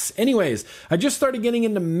 Yes. Anyways, I just started getting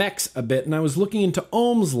into mechs a bit, and I was looking into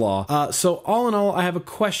Ohm's law. So all in all, I have a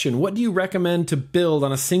question. What do you recommend to build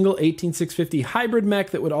on a single 18650 hybrid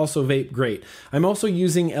mech that would also vape great? I'm also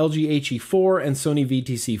using LG HE4 and Sony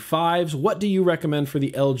VTC5s. What do you recommend for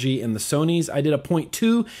the LG and the Sonys? I did a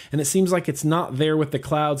 0.2, and it seems like it's not there with the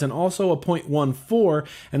clouds, and also a 0.14,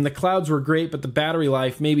 and the clouds were great, but the battery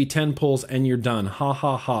life, maybe 10 pulls and you're done. Ha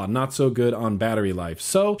ha ha. Not so good on battery life.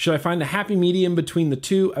 So should I find a happy medium between the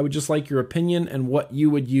two? I would just like your opinion and what you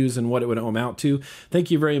would use and what it would amount to.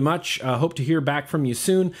 Thank you very much. Hope to hear back from you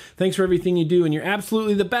soon. Thanks for everything you do, and you're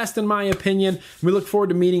absolutely the best in my opinion. We look forward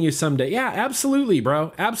to meeting you someday. Yeah, absolutely,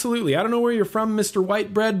 bro. Absolutely. I don't know where you're from, Mr.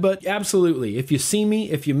 Whitebread, but absolutely. If you see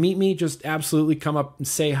me, if you meet me, just absolutely come up and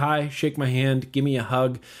say hi, shake my hand, give me a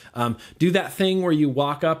hug. Do that thing where you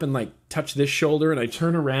walk up and like touch this shoulder and I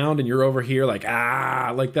turn around and you're over here like,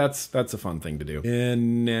 like that's a fun thing to do.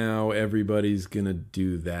 And now everybody's gonna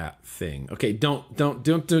do that thing. Okay, don't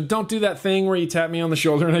do that thing where you tap me on the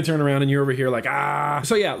shoulder and I turn around and you're over here like,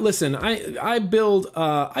 So yeah, listen, I build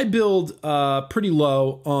pretty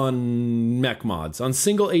low on mech mods. On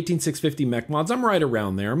single 18650 mech mods, I'm right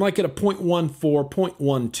around there. I'm like at a 0.14,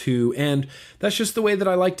 0.12, and that's just the way that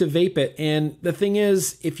I like to vape it. And the thing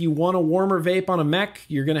is, if you want a warmer vape on a mech,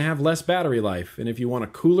 you're gonna have less battery life. And if you want a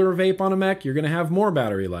cooler vape on a mech, you're going to have more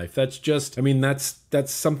battery life. That's just, I mean, that's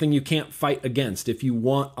something you can't fight against. If you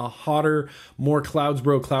want a hotter, more clouds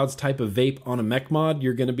bro clouds type of vape on a mech mod,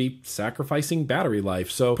 you're going to be sacrificing battery life.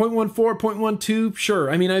 So 0.14, 0.12, sure.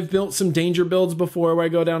 I mean, I've built some danger builds before where I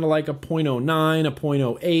go down to like a 0.09, a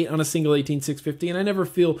 0.08 on a single 18650, and I never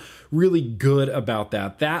feel really good about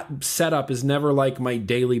that. That setup is never like my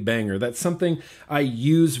daily banger. That's something I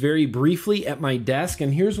use very briefly at my desk,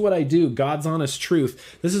 and here's what I do, God's honest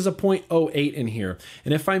truth. This is a 0.08 in here,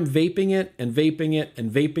 and if I'm vaping it and vaping it and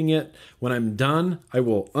vaping it, when I'm done, I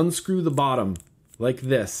will unscrew the bottom like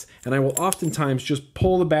this, and I will oftentimes just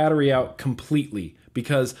pull the battery out completely,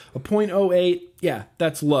 because a 0.08, yeah,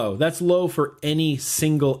 that's low. That's low for any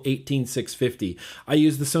single 18650. I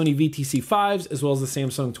use the Sony VTC5s as well as the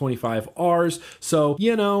Samsung 25Rs. So,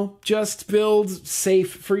 you know, just build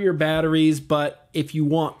safe for your batteries. But if you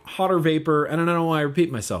want hotter vapor, and I don't know why I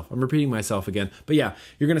repeat myself. I'm repeating myself again. But yeah,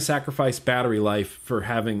 you're going to sacrifice battery life for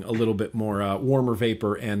having a little bit more warmer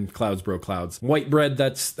vapor and clouds bro clouds. White bread,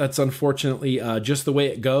 that's unfortunately just the way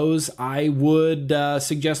it goes. I would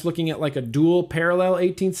suggest looking at like a dual parallel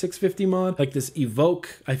 18650 mod, like this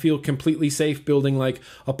Evoke. I feel completely safe building like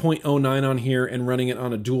a 0.09 on here and running it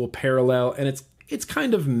on a dual parallel, and it's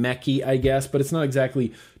kind of mechy, I guess, but it's not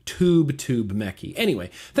exactly tube mechy. Anyway,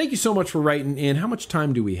 thank you so much for writing in. How much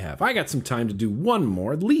time do we have? I got some time to do one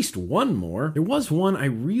more, at least one more. There was one I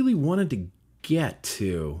really wanted to get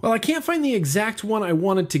to. Well, I can't find the exact one I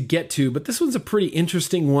wanted to get to, but this one's a pretty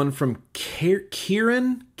interesting one from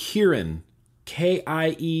Kieran.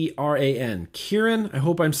 K-I-E-R-A-N. Kieran, I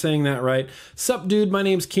hope I'm saying that right. Sup, dude, my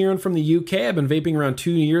name's Kieran from the UK. I've been vaping around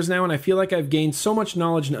 2 years now, and I feel like I've gained so much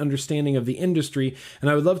knowledge and understanding of the industry, and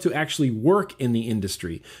I would love to actually work in the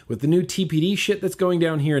industry. With the new TPD shit that's going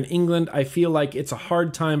down here in England, I feel like it's a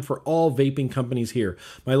hard time for all vaping companies here.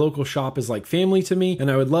 My local shop is like family to me, and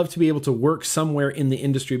I would love to be able to work somewhere in the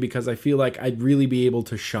industry because I feel like I'd really be able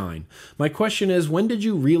to shine. My question is, when did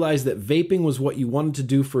you realize that vaping was what you wanted to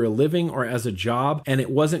do for a living or as a job, and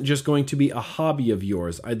it wasn't just going to be a hobby of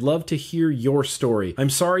yours? I'd love to hear your story.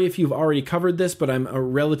 I'm sorry if you've already covered this, but I'm a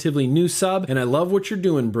relatively new sub, and I love what you're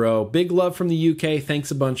doing, bro. Big love from the UK.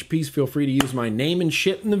 Thanks a bunch. Please feel free to use my name and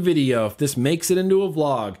shit in the video if this makes it into a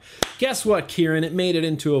vlog. Guess what, Kieran? It made it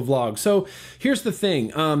into a vlog. So here's the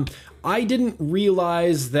thing. I didn't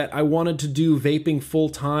realize that I wanted to do vaping full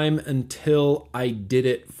time until I did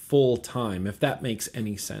it full time, if that makes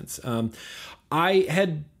any sense. I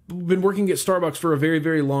had been working at Starbucks for a very,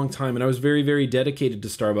 very long time, and I was very, very dedicated to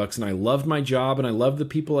Starbucks, and I loved my job, and I loved the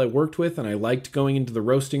people I worked with, and I liked going into the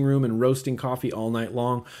roasting room and roasting coffee all night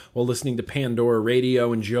long while listening to Pandora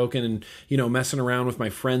radio and joking and, you know, messing around with my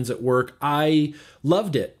friends at work. I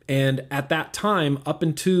loved it. And at that time, up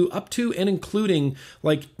to and including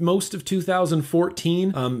like most of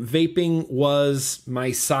 2014, vaping was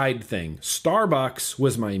my side thing. Starbucks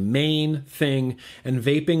was my main thing, and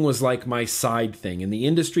vaping was like my side thing. And the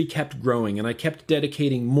industry kept growing, and I kept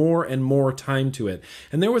dedicating more and more time to it.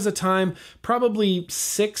 And there was a time, probably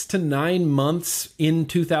 6 to 9 months in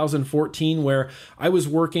 2014, where I was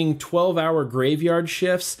working 12-hour graveyard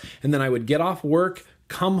shifts, and then I would get off work,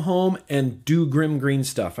 come home, and do GrimmGreen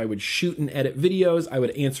stuff. I would shoot and edit videos, I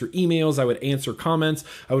would answer emails, I would answer comments,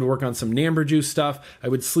 I would work on some Namber Juice stuff, I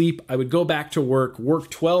would sleep, I would go back to work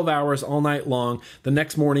 12 hours all night long, the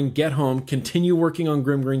next morning get home, continue working on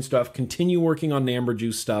GrimmGreen stuff, continue working on Namber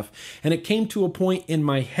Juice stuff, and it came to a point in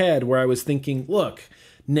my head where I was thinking, look,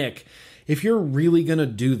 Nick, if you're really going to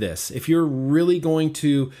do this, if you're really going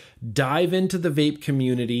to dive into the vape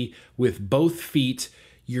community with both feet,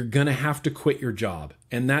 you're going to have to quit your job.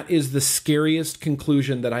 And that is the scariest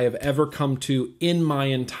conclusion that I have ever come to in my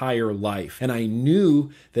entire life. And I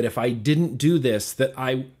knew that if I didn't do this, that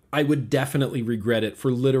I I would definitely regret it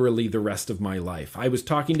for literally the rest of my life. I was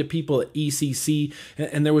talking to people at ECC,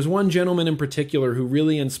 and there was one gentleman in particular who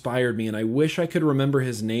really inspired me, and I wish I could remember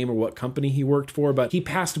his name or what company he worked for, but he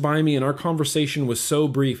passed by me and our conversation was so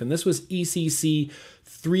brief, and this was ECC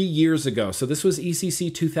 3 years ago. So this was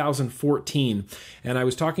ECC 2014, and I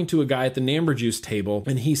was talking to a guy at the Namber Juice table,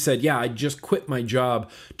 and he said, yeah, I just quit my job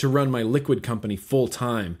to run my liquid company full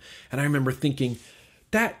time. And I remember thinking,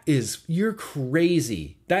 you're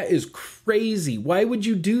crazy. That is crazy. Why would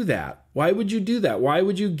you do that? Why would you do that? Why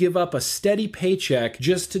would you give up a steady paycheck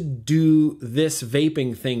just to do this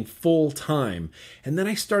vaping thing full time? And then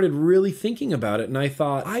I started really thinking about it, and I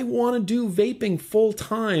thought, I want to do vaping full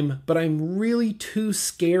time, but I'm really too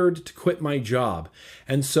scared to quit my job.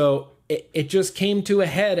 And so it just came to a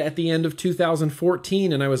head at the end of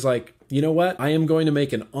 2014, and I was like, you know what? I am going to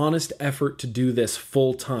make an honest effort to do this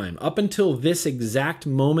full time. Up until this exact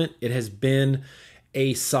moment, it has been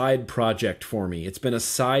a side project for me. It's been a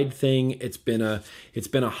side thing. It's been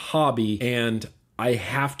a hobby, and I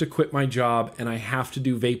have to quit my job and I have to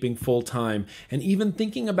do vaping full time. And even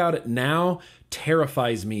thinking about it now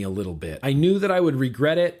terrifies me a little bit. I knew that I would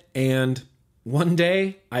regret it, and one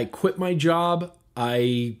day I quit my job.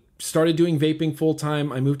 I started doing vaping full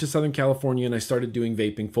time. I moved to Southern California and I started doing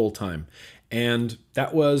vaping full time. And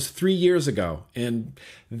that was 3 years ago. And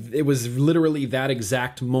it was literally that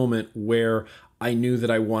exact moment where I knew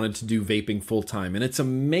that I wanted to do vaping full time. And it's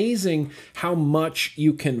amazing how much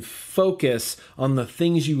you can focus on the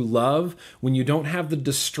things you love when you don't have the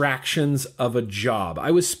distractions of a job.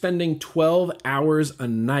 I was spending 12 hours a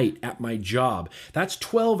night at my job. That's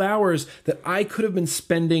 12 hours that I could have been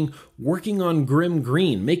spending working on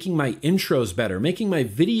GrimmGreen, making my intros better, making my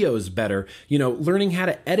videos better, learning how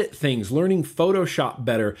to edit things, learning Photoshop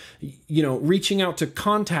better, reaching out to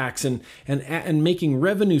contacts and making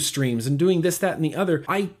revenue streams and doing this, that, and the other.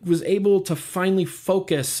 I was able to finally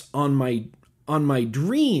focus on my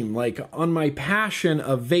dream, like on my passion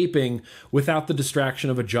of vaping without the distraction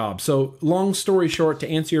of a job. So long story short, to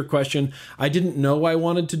answer your question, I didn't know I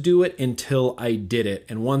wanted to do it until I did it.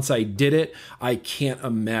 And once I did it, I can't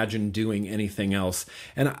imagine doing anything else.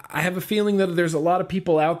 And I have a feeling that there's a lot of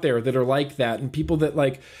people out there that are like that, and people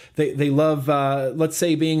that they love, let's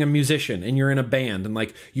say, being a musician, and you're in a band,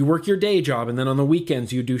 and you work your day job, and then on the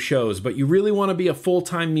weekends you do shows, but you really want to be a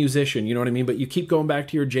full-time musician, you know what I mean? But you keep going back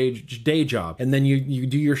to your day job, and then you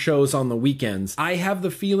do your shows on the weekends. I have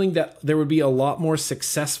the feeling that there would be a lot more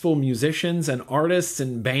successful musicians and artists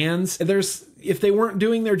and bands if they weren't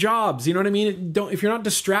doing their jobs, you know what I mean? If you're not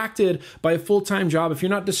distracted by a full-time job, if you're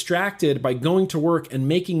not distracted by going to work and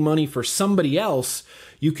making money for somebody else,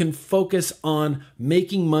 you can focus on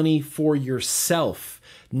making money for yourself.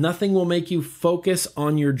 Nothing will make you focus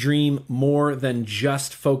on your dream more than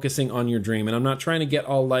just focusing on your dream. And I'm not trying to get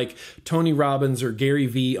all like Tony Robbins or Gary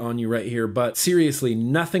Vee on you right here, but seriously,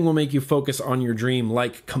 nothing will make you focus on your dream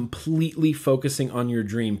like completely focusing on your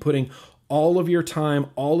dream, putting all of your time,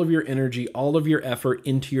 all of your energy, all of your effort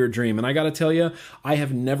into your dream. And I got to tell you, I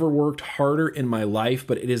have never worked harder in my life,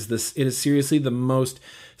 but it is seriously the most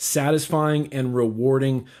satisfying and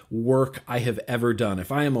rewarding work I have ever done. If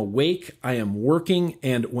I am awake, I am working,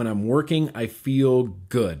 and when I'm working, I feel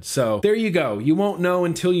good. So there you go. You won't know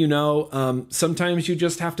until you know. Sometimes you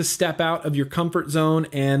just have to step out of your comfort zone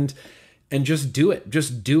and just do it.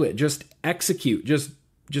 Just do it. Just execute.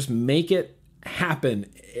 Just make it happen.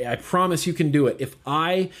 I promise you can do it. If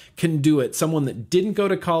I can do it, someone that didn't go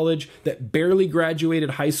to college, that barely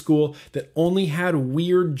graduated high school, that only had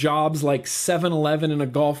weird jobs like 7-Eleven and a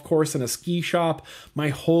golf course and a ski shop my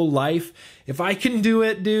whole life, if I can do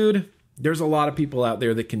it, dude, there's a lot of people out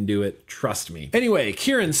there that can do it. Trust me. Anyway,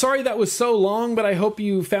 Kieran, sorry that was so long, but I hope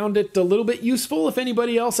you found it a little bit useful. If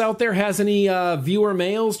anybody else out there has any viewer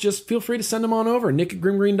mails, just feel free to send them on over.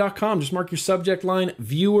 Nick@GrimmGreen.com. Just mark your subject line,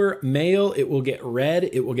 viewer mail. It will get read.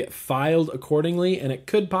 It will get filed accordingly, and it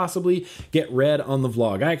could possibly get read on the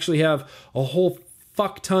vlog. I actually have a whole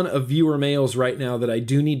fuck ton of viewer mails right now that I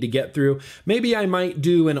do need to get through. Maybe I might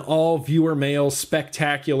do an all viewer mail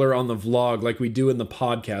spectacular on the vlog like we do in the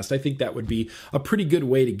podcast. I think that would be a pretty good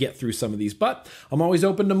way to get through some of these, but I'm always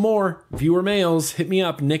open to more viewer mails. Hit me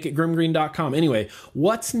up, Nick@GrimmGreen.com. Anyway,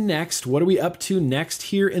 what's next? What are we up to next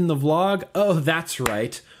here in the vlog? Oh, that's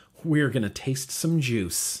right. We're gonna taste some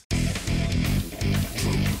juice.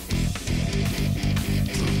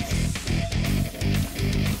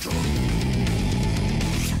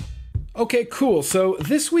 Okay, cool. So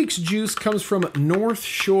this week's juice comes from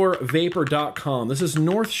NorthShoreVapor.com. This is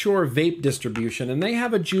North Shore Vape Distribution, and they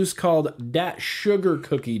have a juice called Dat Sugar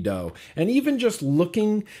Cookie Dough. And even just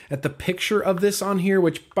looking at the picture of this on here,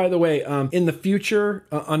 which, by the way, in the future,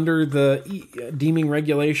 under the deeming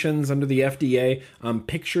regulations, under the FDA,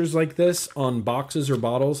 pictures like this on boxes or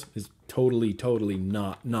bottles is totally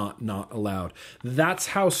not allowed. That's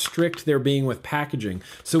how strict they're being with packaging.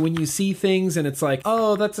 So when you see things and it's like,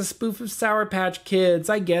 oh, that's a spoof of Sour Patch Kids,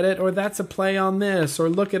 I get it, or that's a play on this, or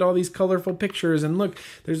look at all these colorful pictures, and look,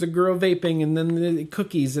 there's a girl vaping, and then the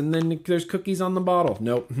cookies, and then there's cookies on the bottle.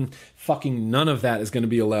 Nope. Fucking none of that is going to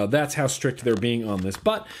be allowed. That's how strict they're being on this.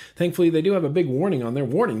 But thankfully, they do have a big warning on there.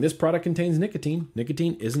 Warning, this product contains nicotine.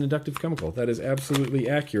 Nicotine is an addictive chemical. That is absolutely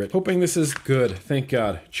accurate. Hoping this is good. Thank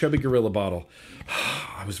God. Chubby Gorilla bottle.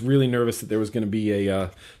 I was really nervous that there was going to be a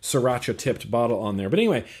sriracha tipped bottle on there. But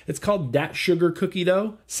anyway, it's called Dat Sugar Cookie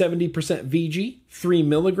Dough, 70% VG, 3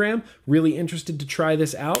 milligram. Really interested to try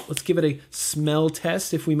this out. Let's give it a smell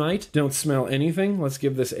test if we might. Don't smell anything. Let's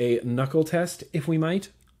give this a knuckle test if we might.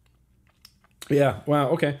 Yeah, wow,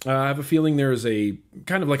 okay. I have a feeling there's a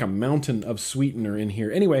kind of like a mountain of sweetener in here.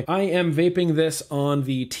 Anyway, I am vaping this on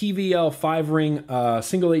the TVL 5-ring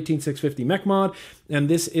single 18650 mech mod, and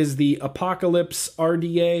this is the Apocalypse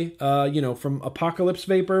RDA, from Apocalypse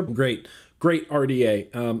Vapor. Great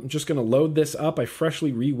RDA. I'm just going to load this up. I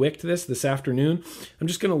freshly re-wicked this afternoon. I'm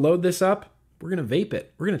just going to load this up. We're going to vape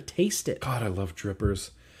it. We're going to taste it. God, I love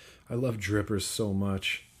drippers. I love drippers so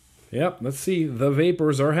much. Yep, let's see. The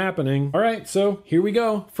vapors are happening. All right, so here we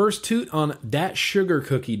go. First toot on Dat Sugar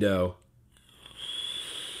Cookie Dough.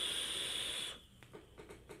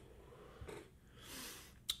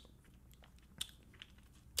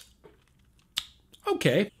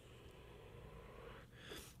 Okay.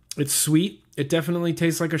 It's sweet. It definitely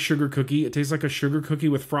tastes like a sugar cookie. It tastes like a sugar cookie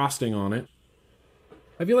with frosting on it.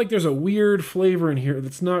 I feel like there's a weird flavor in here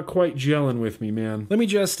that's not quite gelling with me, man. Let me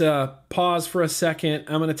just pause for a second.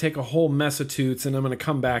 I'm going to take a whole mess of toots, and I'm going to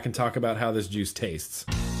come back and talk about how this juice tastes.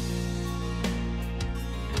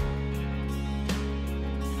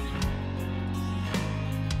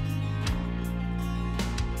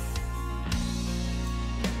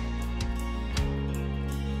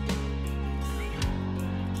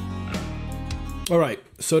 All right,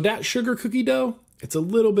 so Dat Sugar Cookie Dough, it's a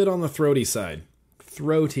little bit on the throaty side.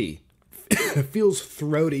 Throaty. It feels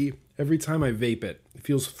throaty every time I vape it. It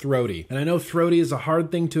feels throaty. And I know throaty is a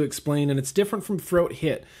hard thing to explain, and it's different from throat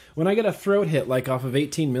hit. When I get a throat hit, like off of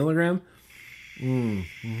 18 milligram,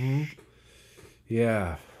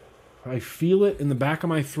 yeah, I feel it in the back of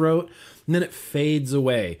my throat, and then it fades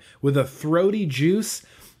away. With a throaty juice,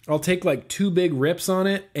 I'll take like 2 big rips on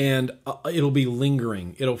it, and it'll be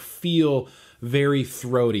lingering. It'll feel very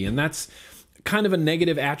throaty, and that's kind of a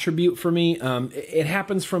negative attribute for me. It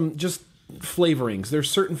happens from just flavorings. There's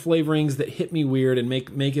certain flavorings that hit me weird and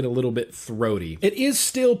make it a little bit throaty. It is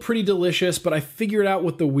still pretty delicious, but I figured out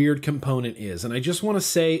what the weird component is, and I just want to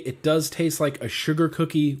say it does taste like a sugar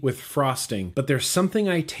cookie with frosting, but there's something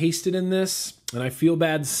I tasted in this, and I feel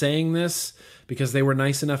bad saying this because they were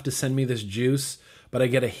nice enough to send me this juice, but I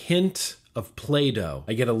get a hint of Play-Doh.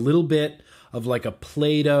 I get a little bit of like a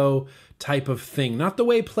Play-Doh type of thing. Not the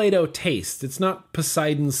way Play-Doh tastes. It's not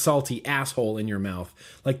Poseidon's salty asshole in your mouth.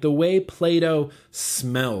 Like the way Play-Doh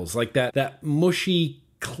smells. Like that mushy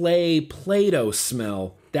clay Play-Doh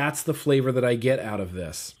smell. That's the flavor that I get out of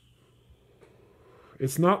this.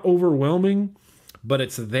 It's not overwhelming, but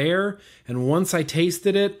it's there. And once I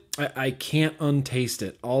tasted it, I can't untaste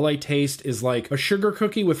it. All I taste is like a sugar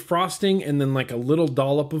cookie with frosting and then like a little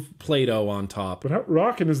dollop of Play-Doh on top. But how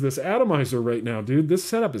rocking is this atomizer right now, dude? This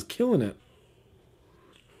setup is killing it.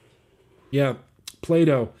 Yeah,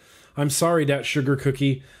 Play-Doh. I'm sorry, Dat Sugar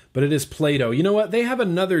Cookie, but it is Play-Doh. You know what? They have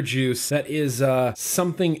another juice that is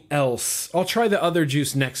something else. I'll try the other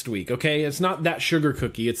juice next week, okay? It's not Dat Sugar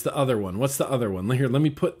Cookie, it's the other one. What's the other one? Here, I'm gonna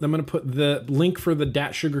put the link for the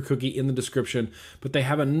Dat Sugar Cookie in the description, but they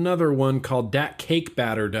have another one called Dat Cake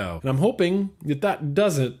Batter Dough. And I'm hoping that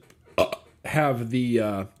doesn't have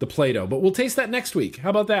the Play-Doh, but we'll taste that next week. How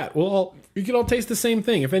about that? We could all taste the same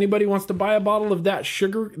thing. If anybody wants to buy a bottle of that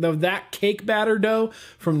cake batter dough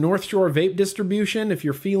from North Shore Vape Distribution, if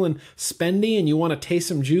you're feeling spendy and you want to taste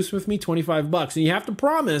some juice with me, $25. And you have to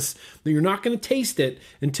promise that you're not going to taste it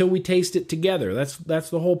until we taste it together. That's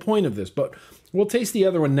the whole point of this. But we'll taste the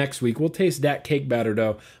other one next week. We'll taste that cake batter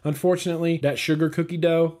dough. Unfortunately, that sugar cookie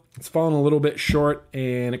dough, it's fallen a little bit short,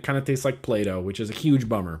 and it kind of tastes like Play-Doh, which is a huge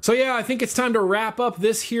bummer. So yeah, I think it's time to wrap up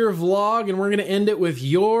this here vlog, and we're going to end it with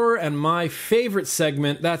your and my favorite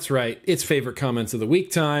segment. That's right, it's favorite comments of the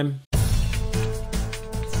week time.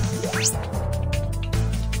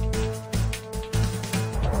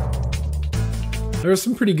 There are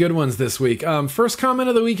some pretty good ones this week. First comment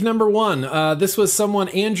of the week, number 1. This was someone,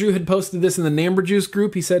 Andrew had posted this in the Namber Juice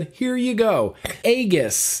group. He said, here you go.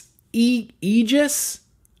 Aegis. Aegis?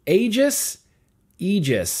 I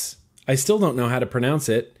still don't know how to pronounce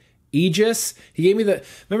it. Aegis. He gave me the,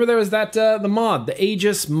 remember there was that, the mod, the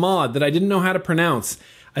Aegis mod that I didn't know how to pronounce.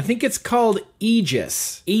 I think it's called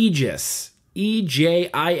Aegis. Aegis.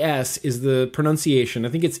 E-J-I-S is the pronunciation. I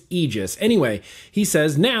think it's Aegis. Anyway, he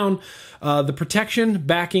says, noun, the protection,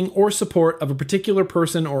 backing, or support of a particular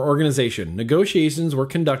person or organization. Negotiations were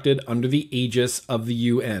conducted under the aegis of the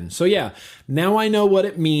UN. So yeah, now I know what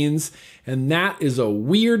it means, and that is a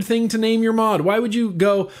weird thing to name your mod. Why would you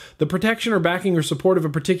go the protection or backing or support of a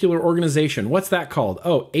particular organization? What's that called?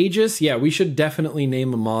 Oh, aegis? Yeah, we should definitely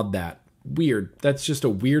name a mod that. Weird. That's just a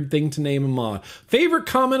weird thing to name a mod. Favorite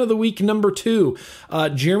comment of the week, number 2.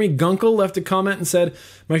 Jeremy Gunkel left a comment and said,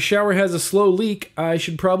 my shower has a slow leak. I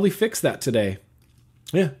should probably fix that today.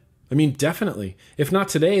 Yeah, I mean, definitely. If not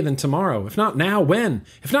today, then tomorrow. If not now, when?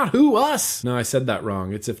 If not who? Us. No, I said that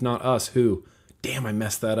wrong. It's if not us, who. Damn, I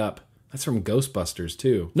messed that up. That's from Ghostbusters,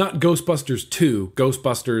 too. Not Ghostbusters 2,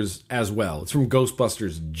 Ghostbusters as well. It's from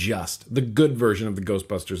Ghostbusters Just. The good version of the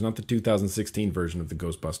Ghostbusters, not the 2016 version of the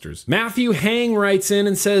Ghostbusters. Matthew Hang writes in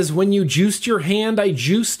and says, when you juiced your hand, I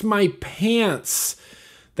juiced my pants.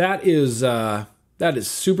 That is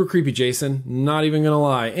super creepy, Jason. Not even gonna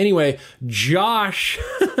lie. Anyway, Josh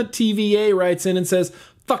TVA writes in and says,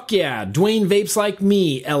 fuck yeah, Dwayne vapes like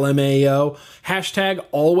me, LMAO. Hashtag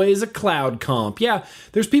always a cloud comp. Yeah,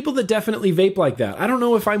 there's people that definitely vape like that. I don't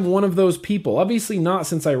know if I'm one of those people. Obviously not,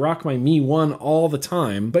 since I rock my Mi 1 all the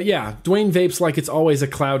time. But yeah, Dwayne vapes like it's always a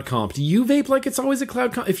cloud comp. Do you vape like it's always a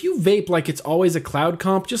cloud comp? If you vape like it's always a cloud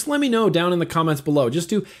comp, just let me know down in the comments below. Just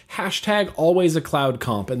do hashtag always a cloud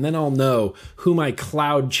comp, and then I'll know who my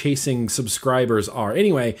cloud chasing subscribers are.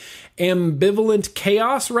 Anyway, Ambivalent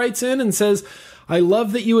Chaos writes in and says, I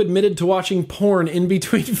love that you admitted to watching porn in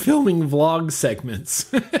between filming vlog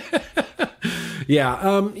segments.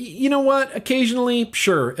 Yeah, you know what? Occasionally,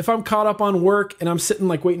 sure. If I'm caught up on work and I'm sitting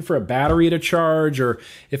like waiting for a battery to charge, or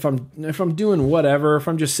if I'm doing whatever, if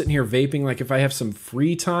I'm just sitting here vaping, like if I have some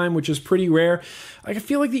free time, which is pretty rare, like I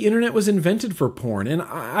feel like the internet was invented for porn. And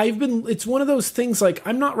it's one of those things, like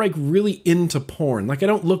I'm not like really into porn. Like I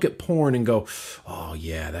don't look at porn and go, oh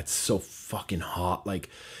yeah, that's so fucking hot. Like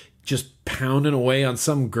just pounding away on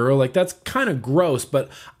some girl, like that's kind of gross, but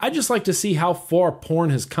I just like to see how far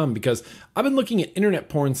porn has come, because I've been looking at internet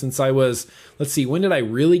porn since I was, let's see, when did I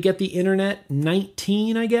really get the internet?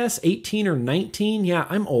 19, I guess, 18 or 19. Yeah,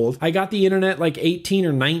 I'm old. I got the internet like 18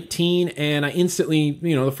 or 19, and I instantly,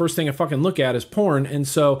 the first thing I fucking look at is porn. And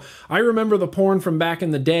so I remember the porn from back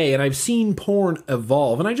in the day, and I've seen porn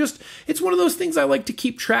evolve, and it's one of those things I like to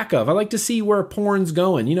keep track of. I like to see where porn's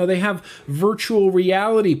going. They have virtual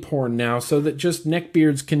reality porn now, so that just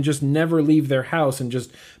neckbeards can just never leave their house and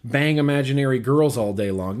just bang imaginary girls all day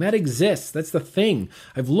long. That exists. That's the thing.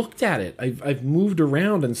 I've looked at it. I've moved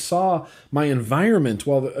around and saw my environment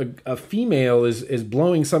while a female is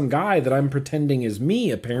blowing some guy that I'm pretending is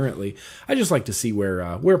me, apparently. I just like to see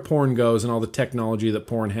where porn goes and all the technology that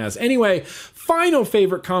porn has. Anyway, final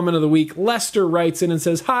favorite comment of the week. Lester writes in and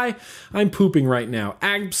says, hi, I'm pooping right now.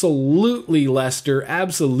 Absolutely, Lester.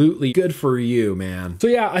 Absolutely. Good for you, man. So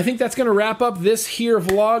yeah, I think that's going to wrap up this here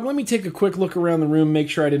vlog. Let me take a quick look around the room, make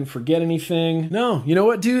sure I didn't forget anything. No, you know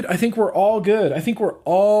what, dude? I think we're all good. I think we're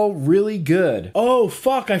all really good. Oh,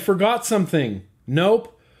 fuck, I forgot something.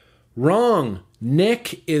 Nope. Wrong.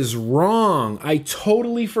 Nick is wrong. I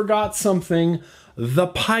totally forgot something. The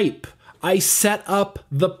pipe. I set up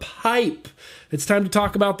the pipe. It's time to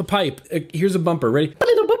talk about the pipe. Here's a bumper. Ready?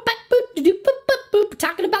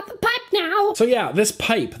 Talking about the pipe now. So yeah, this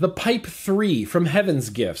pipe, the Pipe 3 from Heaven's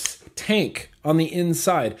Gifts. Tank on the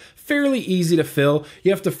inside. Fairly easy to fill.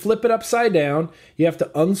 You have to flip it upside down. You have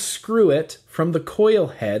to unscrew it from the coil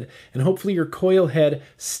head, and hopefully your coil head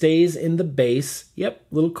stays in the base. Yep,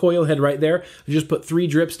 little coil head right there. I just put 3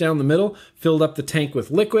 drips down the middle, filled up the tank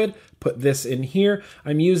with liquid, put this in here.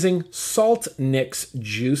 I'm using Salt Nix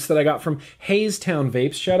juice that I got from Haystown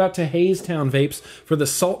Vapes. Shout out to Haystown Vapes for the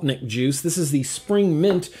Salt Nick juice. This is the Spring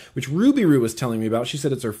Mint, which Ruby Roo was telling me about. She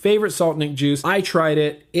said it's her favorite Salt Nick juice. I tried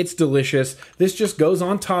it. It's delicious. This just goes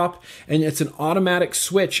on top, and it's an automatic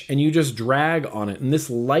switch, and you just drag on it, and this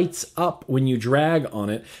lights up when you drag on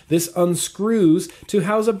it. This unscrews to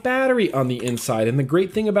house a battery on the inside, and the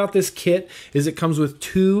great thing about this kit is it comes with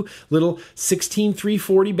 2 little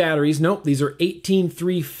 16340 batteries batteries. Nope, these are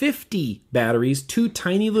 18350 batteries, 2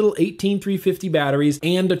 tiny little 18350 batteries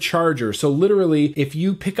and a charger. So literally, if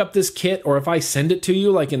you pick up this kit or if I send it to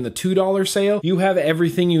you like in the $2 sale, you have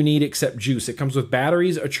everything you need except juice. It comes with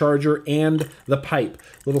batteries, a charger, and the pipe.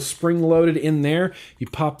 Little spring loaded in there. You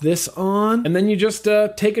pop this on and then you just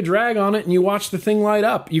take a drag on it and you watch the thing light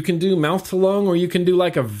up. You can do mouth to lung or you can do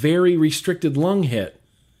like a very restricted lung hit.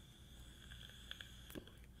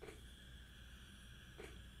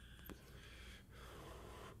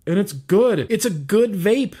 And it's good. It's a good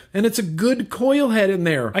vape, and it's a good coil head in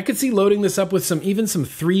there. I could see loading this up with even some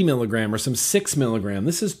 3 milligram or some 6 milligram.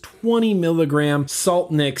 This is 20 milligram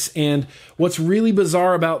salt nicks, and what's really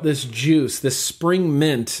bizarre about this juice, this spring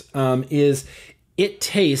mint, is it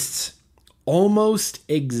tastes almost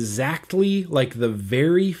exactly like the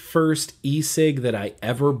very first e-cig that I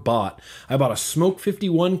ever bought. I bought a Smoke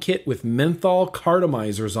 51 kit with menthol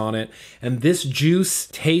cartomizers on it, and this juice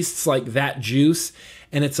tastes like that juice.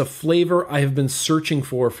 And it's a flavor I have been searching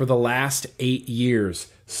for the last 8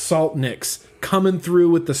 years. Salt nicks coming through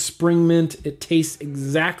with the spring mint. It tastes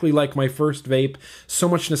exactly like my first vape. So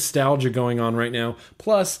much nostalgia going on right now.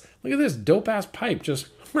 Plus, look at this dope ass pipe just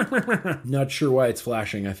not sure why it's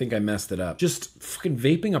flashing. I think I messed it up. Just fucking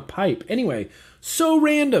vaping a pipe. Anyway, so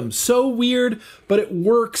random, so weird, but it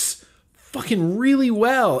works fucking really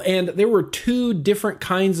well. And there were 2 different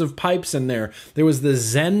kinds of pipes in there. There was the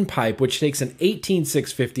Zen pipe, which takes an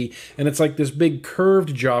 18650, and it's like this big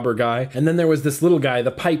curved jobber guy. And then there was this little guy,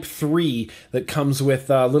 the Pipe 3, that comes with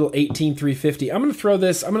a little 18350. I'm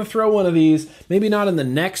gonna throw one of these, maybe not in the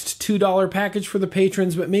next $2 package for the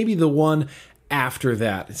patrons, but maybe the one after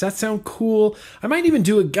that. Does that sound cool? I might even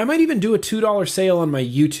do a $2 sale on my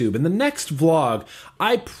YouTube. In the next vlog,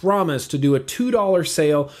 I promise to do a $2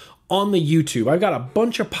 sale on the YouTube. I've got a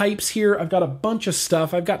bunch of pipes here. I've got a bunch of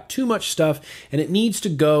stuff. I've got too much stuff, and it needs to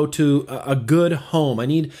go to a good home. I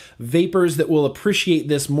need vapors that will appreciate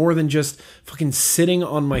this more than just fucking sitting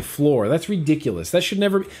on my floor. That's ridiculous. That should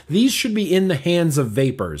never be. These should be in the hands of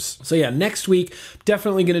vapors. So yeah, next week,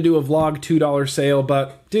 definitely gonna do a vlog $2 sale,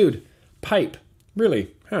 but dude, pipe.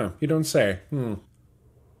 Really? Huh, you don't say.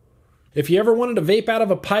 If you ever wanted to vape out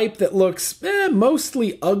of a pipe that looks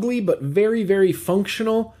mostly ugly, but very, very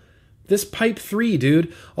functional, this Pipe 3,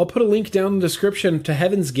 dude. I'll put a link down in the description to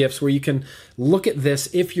Heaven's Gifts where you can look at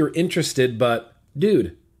this if you're interested, but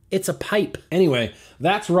dude, it's a pipe. Anyway,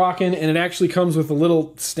 that's rocking, and it actually comes with a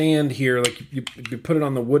little stand here. Like you put it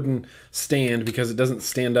on the wooden stand because it doesn't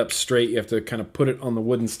stand up straight. You have to kind of put it on the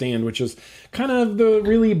wooden stand, which is kind of the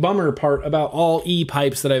really bummer part about all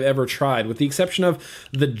e-pipes that I've ever tried. With the exception of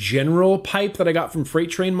the general pipe that I got from Freight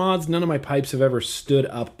Train Mods, none of my pipes have ever stood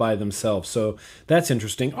up by themselves. So that's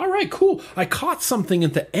interesting. All right, cool. I caught something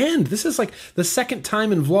at the end. This is like the second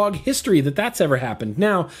time in vlog history that that's ever happened.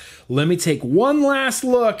 Now, let me take one last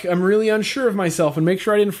look. I'm really unsure of myself and make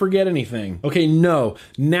sure I didn't forget anything. Okay, no,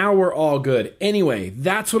 now we're all good. Anyway,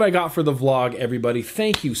 that's what I got for the vlog, everybody.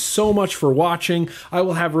 Thank you so much for watching. I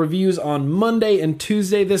will have reviews on Monday and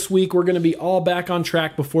Tuesday this week. We're going to be all back on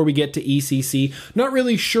track before we get to ECC. Not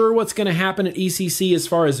really sure what's going to happen at ECC as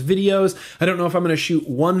far as videos. I don't know if I'm going to shoot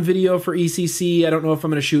one video for ECC. I don't know if I'm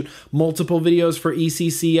going to shoot multiple videos for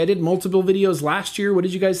ECC. I did multiple videos last year. What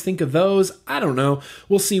did you guys think of those? I don't know.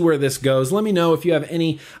 We'll see where this goes. Let me know if you have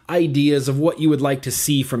any ideas of what you would like to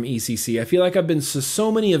see from ECC. I feel like I've been to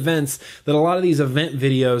so many events that a lot of these event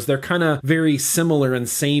videos, they're kind of very similar and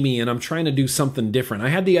samey, and I'm trying to do something different. I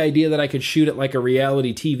had the idea that I could shoot it like a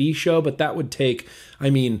reality TV show, but that would take,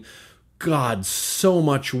 I mean, God, so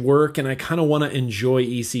much work, and I kind of want to enjoy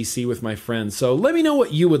ECC with my friends. So let me know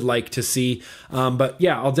what you would like to see. But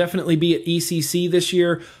yeah, I'll definitely be at ECC this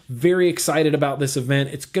year. Very excited about this event.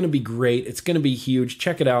 It's going to be great. It's going to be huge.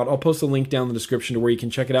 Check it out. I'll post a link down in the description to where you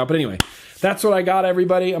can check it out. But anyway, that's what I got,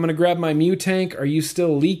 everybody. I'm going to grab my Mu tank. Are you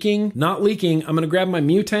still leaking? Not leaking. I'm going to grab my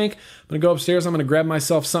Mu tank. I'm going to go upstairs. I'm going to grab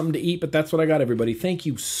myself something to eat, but that's what I got, everybody. Thank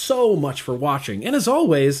you so much for watching. And as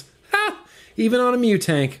always, even on a Mu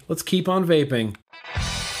tank, let's keep on vaping.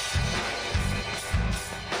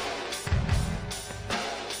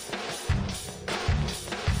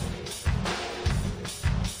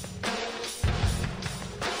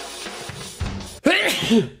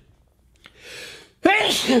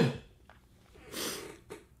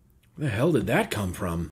 Where the hell did that come from?